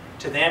Him,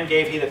 to them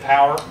gave He the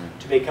power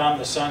to become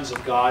the sons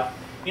of God?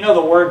 You know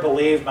the word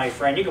believe, my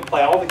friend. You can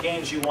play all the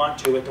games you want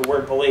to with the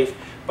word belief,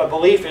 but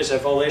belief is a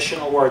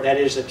volitional word. That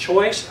is a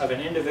choice of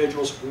an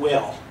individual's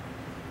will.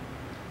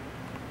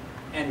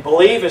 And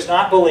believe is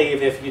not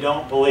believe if you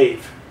don't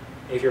believe,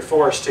 if you're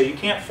forced to. You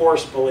can't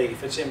force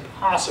belief. It's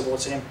impossible.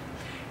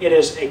 It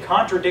is a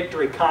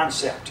contradictory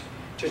concept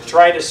to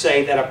try to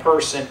say that a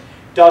person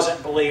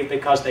doesn't believe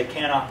because they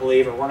cannot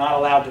believe, or we're not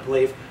allowed to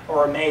believe,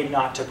 or are made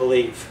not to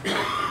believe.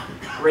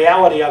 The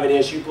reality of it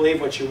is you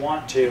believe what you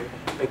want to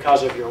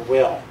because of your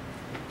will.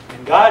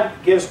 And God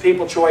gives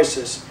people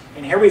choices.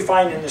 And here we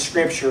find in the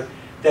Scripture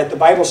that the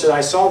Bible said,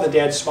 I saw the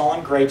dead, small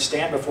and great,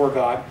 stand before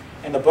God,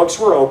 and the books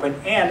were opened,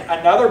 and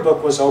another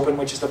book was opened,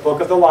 which is the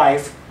book of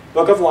life,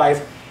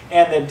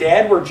 and the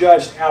dead were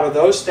judged out of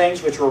those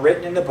things which were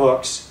written in the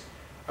books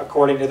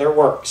according to their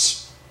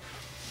works.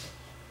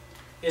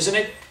 Isn't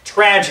it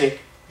tragic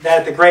that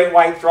at the great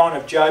white throne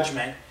of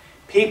judgment,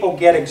 people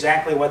get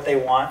exactly what they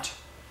want?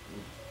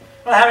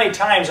 I don't know how many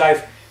times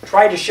I've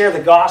tried to share the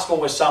gospel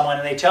with someone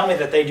and they tell me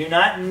that they do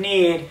not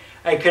need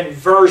a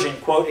conversion,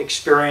 quote,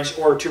 experience,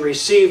 or to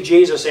receive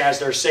Jesus as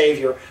their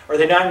Savior, or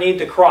they do not need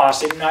the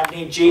cross, they do not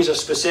need Jesus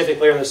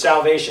specifically, or the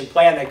salvation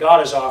plan that God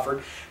has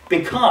offered,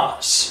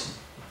 because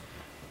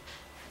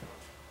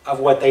of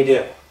what they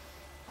do.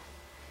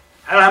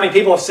 I don't know how many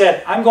people have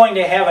said, I'm going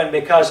to heaven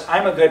because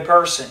I'm a good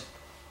person.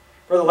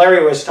 Brother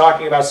Larry was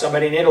talking about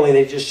somebody in Italy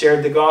they just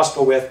shared the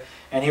gospel with,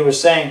 and he was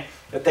saying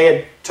that they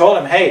had told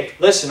him, hey,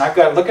 listen, look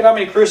at how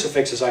many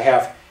crucifixes I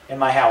have in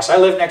my house. I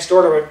live next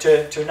door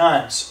to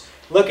nuns.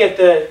 Look at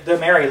the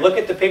Mary. Look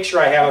at the picture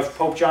I have of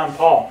Pope John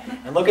Paul.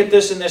 And look at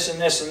this and this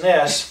and this and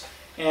this.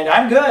 And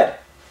I'm good.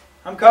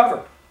 I'm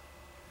covered.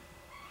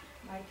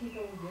 My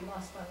people will be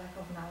lost by lack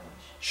of knowledge.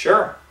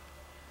 Sure.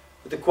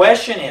 But the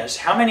question is,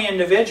 how many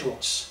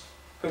individuals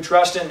who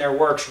trust in their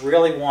works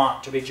really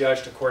want to be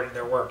judged according to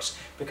their works?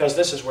 Because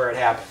this is where it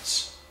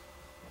happens.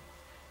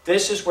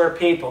 This is where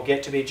people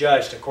get to be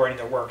judged according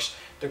to their works.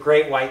 The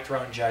great white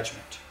throne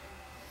judgment.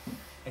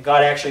 And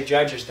God actually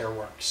judges their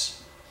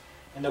works.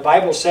 And the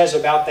Bible says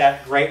about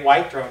that great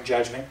white throne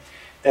judgment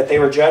that they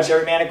were judged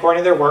every man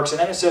according to their works. And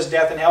then it says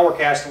death and hell were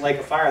cast in the lake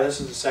of fire. This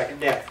is the second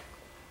death.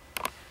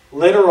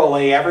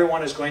 Literally,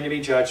 everyone is going to be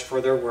judged for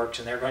their works,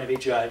 and they're going to be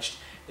judged.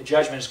 The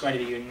judgment is going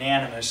to be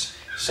unanimous.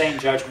 Same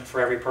judgment for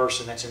every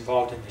person that's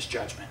involved in this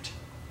judgment.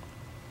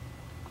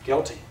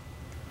 Guilty.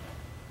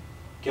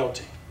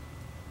 Guilty.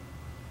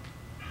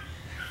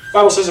 The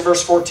Bible says in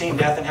verse 14,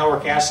 death and hell were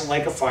cast in the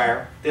lake of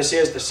fire. This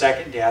is the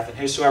second death, and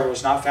whosoever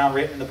was not found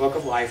written in the book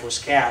of life was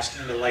cast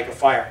into the lake of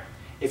fire.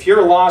 If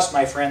you're lost,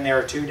 my friend, there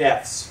are two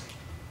deaths.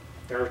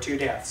 There are two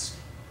deaths.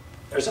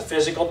 There's a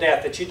physical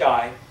death that you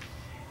die,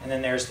 and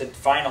then there's the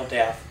final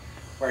death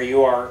where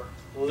you are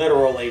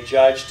literally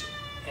judged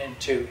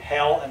into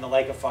hell and the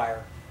lake of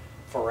fire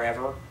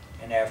forever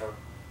and ever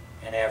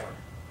and ever.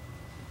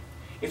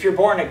 If you're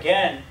born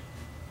again,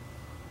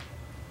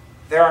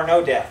 there are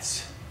no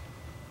deaths.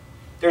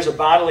 There's a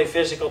bodily,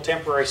 physical,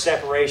 temporary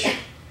separation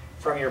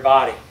from your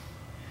body.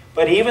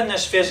 But even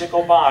this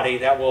physical body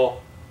that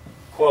will,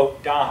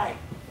 quote, die,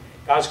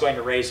 God's going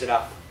to raise it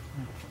up.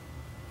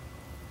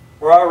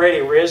 We're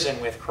already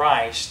risen with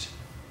Christ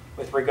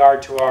with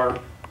regard to our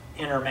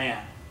inner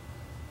man,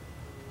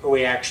 who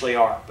we actually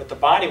are. But the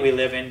body we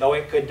live in, though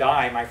it could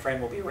die, my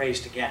friend, will be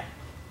raised again.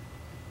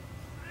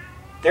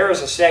 There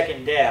is a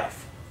second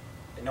death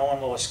that no one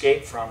will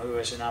escape from who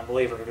is an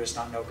unbeliever, who does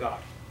not know God.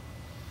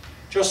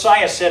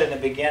 Josiah said in the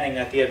beginning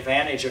that the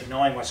advantage of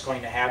knowing what's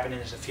going to happen in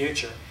the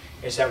future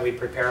is that we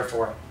prepare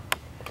for it.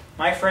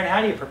 My friend,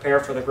 how do you prepare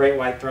for the great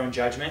white throne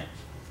judgment?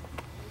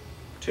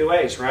 Two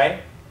ways,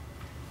 right?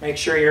 Make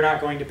sure you're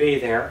not going to be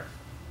there.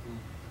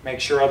 Make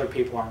sure other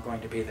people aren't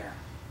going to be there.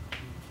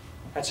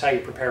 That's how you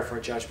prepare for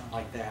a judgment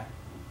like that.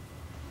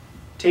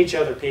 Teach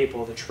other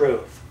people the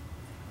truth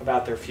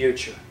about their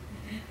future.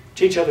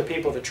 Teach other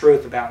people the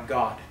truth about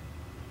God.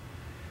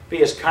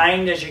 Be as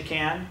kind as you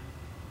can.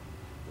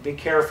 Be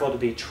careful to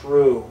be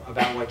true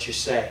about what you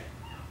say.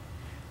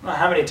 I don't know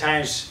how many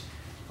times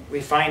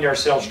we find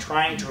ourselves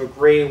trying to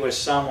agree with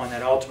someone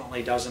that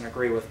ultimately doesn't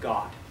agree with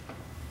God.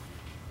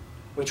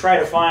 We try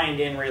to find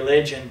in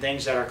religion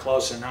things that are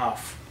close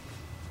enough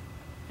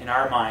in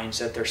our minds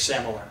that they're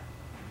similar.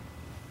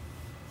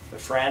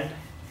 But friend,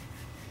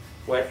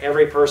 what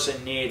every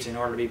person needs in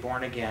order to be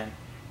born again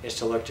is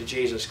to look to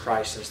Jesus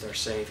Christ as their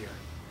Savior.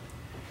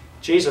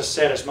 Jesus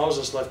said, as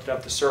Moses lifted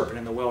up the serpent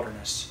in the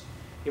wilderness,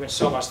 even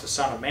so must the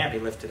Son of Man be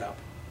lifted up,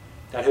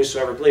 that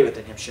whosoever believeth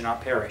in him should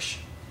not perish,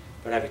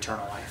 but have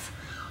eternal life.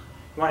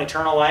 You want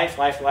eternal life?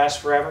 Life lasts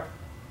forever?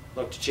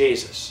 Look to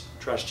Jesus.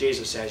 Trust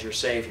Jesus as your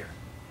Savior.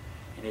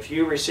 And if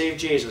you receive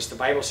Jesus, the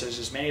Bible says,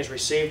 as many as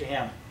received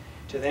him,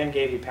 to them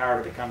gave he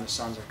power to become the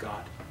sons of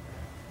God,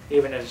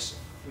 even as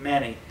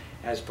many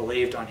as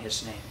believed on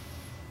his name.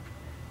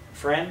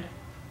 Friend,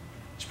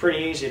 it's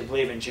pretty easy to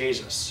believe in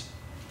Jesus.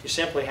 You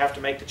simply have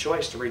to make the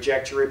choice to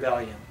reject your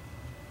rebellion.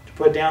 To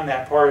put down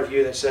that part of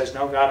you that says,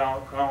 no, God,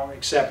 I don't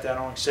accept that.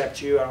 I don't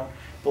accept you. I don't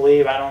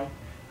believe. I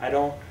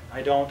don't.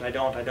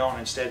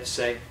 Instead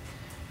say,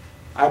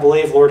 I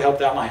believe, Lord, help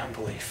thou my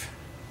unbelief.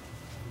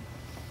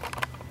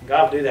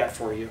 God will do that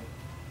for you.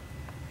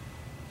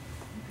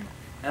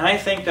 And I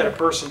think that a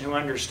person who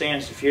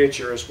understands the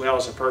future as well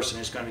as a person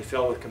is going to be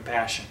filled with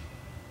compassion.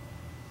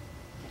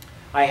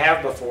 I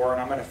have before,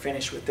 and I'm going to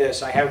finish with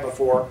this, I have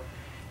before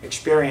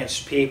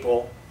experienced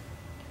people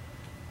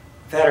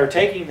that are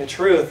taking the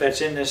truth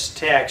that's in this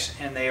text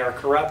and they are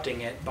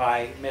corrupting it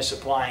by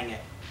misapplying it.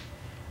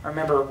 I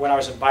remember when I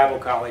was in Bible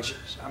college,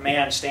 a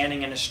man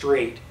standing in the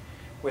street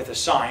with a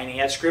sign. He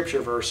had scripture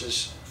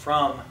verses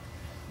from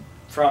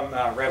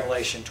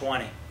Revelation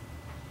 20.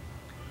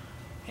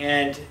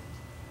 And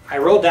I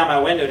rolled down my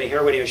window to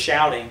hear what he was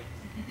shouting.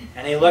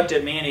 And he looked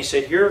at me and he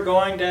said, "You're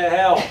going to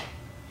hell.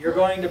 You're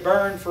going to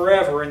burn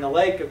forever in the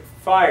lake of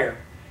fire."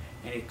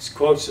 And he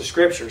quotes the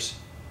scriptures.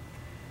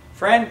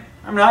 Friend,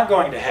 I'm not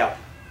going to hell.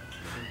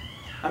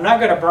 I'm not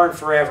going to burn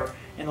forever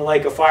in the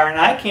lake of fire. And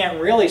I can't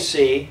really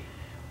see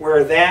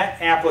where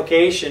that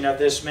application of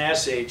this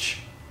message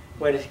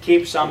would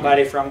keep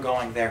somebody from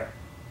going there.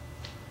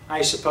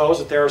 I suppose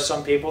that there are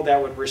some people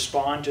that would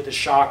respond to the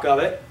shock of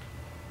it.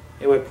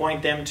 It would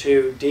point them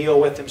to deal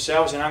with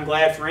themselves, and I'm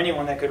glad for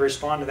anyone that could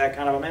respond to that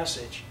kind of a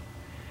message.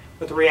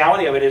 But the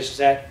reality of it is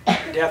that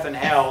death and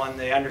hell and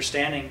the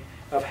understanding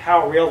of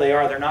how real they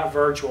are, they're not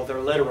virtual,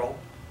 they're literal.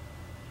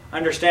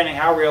 Understanding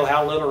how real,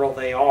 how literal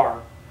they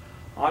are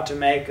ought to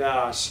make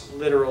us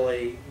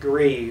literally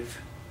grieve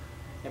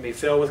and be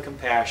filled with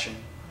compassion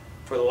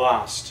for the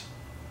lost.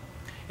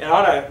 It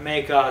ought to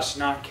make us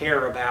not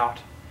care about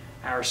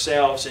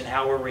ourselves and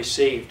how we're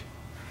received.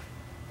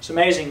 It's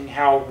amazing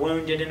how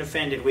wounded and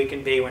offended we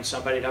can be when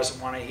somebody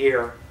doesn't want to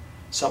hear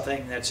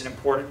something that's an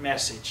important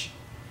message.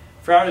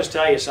 I'll just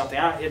tell you something.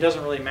 It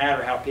doesn't really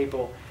matter how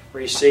people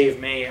receive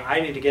me.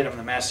 I need to get them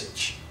the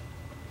message.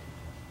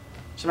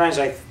 Sometimes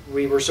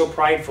we were so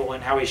prideful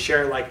in how we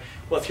share, like,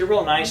 well, if you're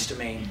real nice to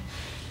me,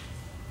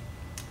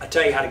 I'll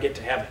tell you how to get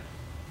to heaven.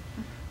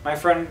 My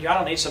friend, I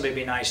don't need somebody to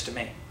be nice to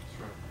me.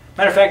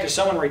 Matter of fact, if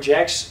someone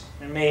rejects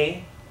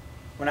me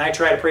when I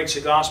try to preach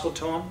the gospel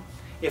to them,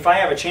 if I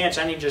have a chance,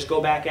 I need to just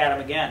go back at them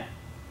again.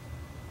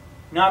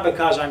 Not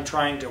because I'm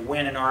trying to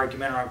win an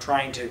argument or I'm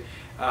trying to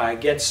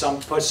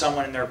put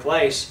someone in their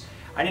place.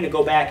 I need to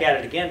go back at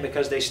it again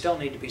because they still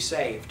need to be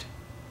saved.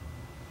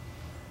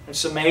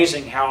 It's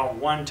amazing how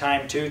 1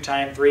 time, 2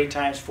 times, 3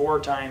 times, 4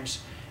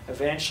 times,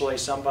 eventually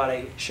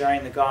somebody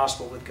sharing the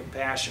gospel with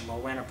compassion will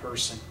win a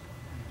person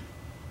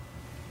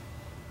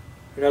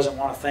who doesn't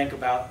want to think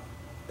about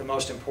the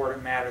most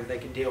important matter they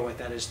can deal with,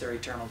 that is their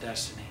eternal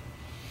destiny.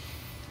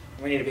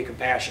 We need to be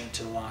compassionate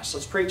to the lost.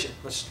 Let's preach it.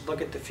 Let's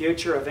look at the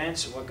future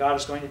events and what God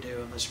is going to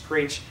do, and let's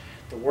preach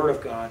the Word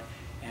of God,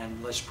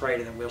 and let's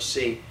pray that we'll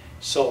see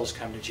souls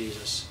come to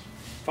Jesus.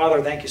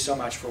 Father, thank you so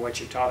much for what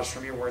you've taught us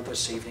from your Word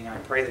this evening. I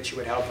pray that you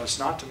would help us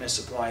not to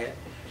misapply it,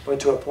 but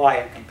to apply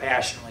it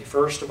compassionately.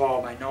 First of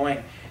all, by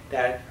knowing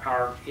that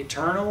our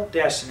eternal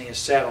destiny is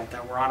settled,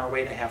 that we're on our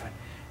way to heaven.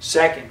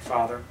 Second,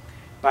 Father,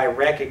 by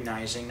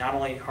recognizing not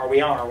only are we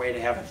on our way to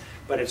heaven,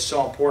 but it's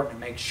so important to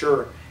make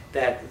sure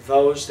that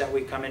those that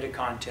we come into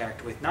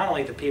contact with, not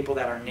only the people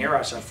that are near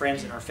us, our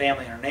friends and our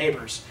family and our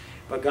neighbors,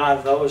 but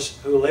God, those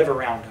who live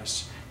around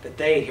us, that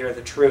they hear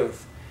the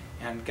truth.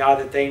 And God,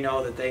 that they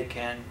know that they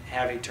can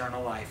have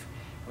eternal life.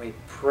 We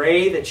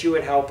pray that you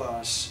would help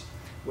us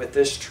with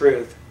this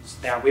truth,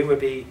 that we would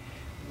be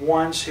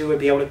ones who would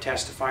be able to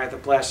testify of the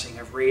blessing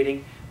of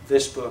reading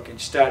this book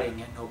and studying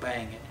it and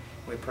obeying it.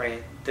 We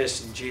pray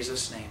this in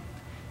Jesus' name.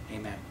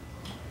 Amen.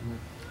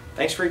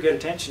 Thanks for your good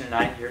attention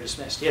tonight. You're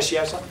dismissed. Yes, you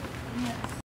have something? Yes.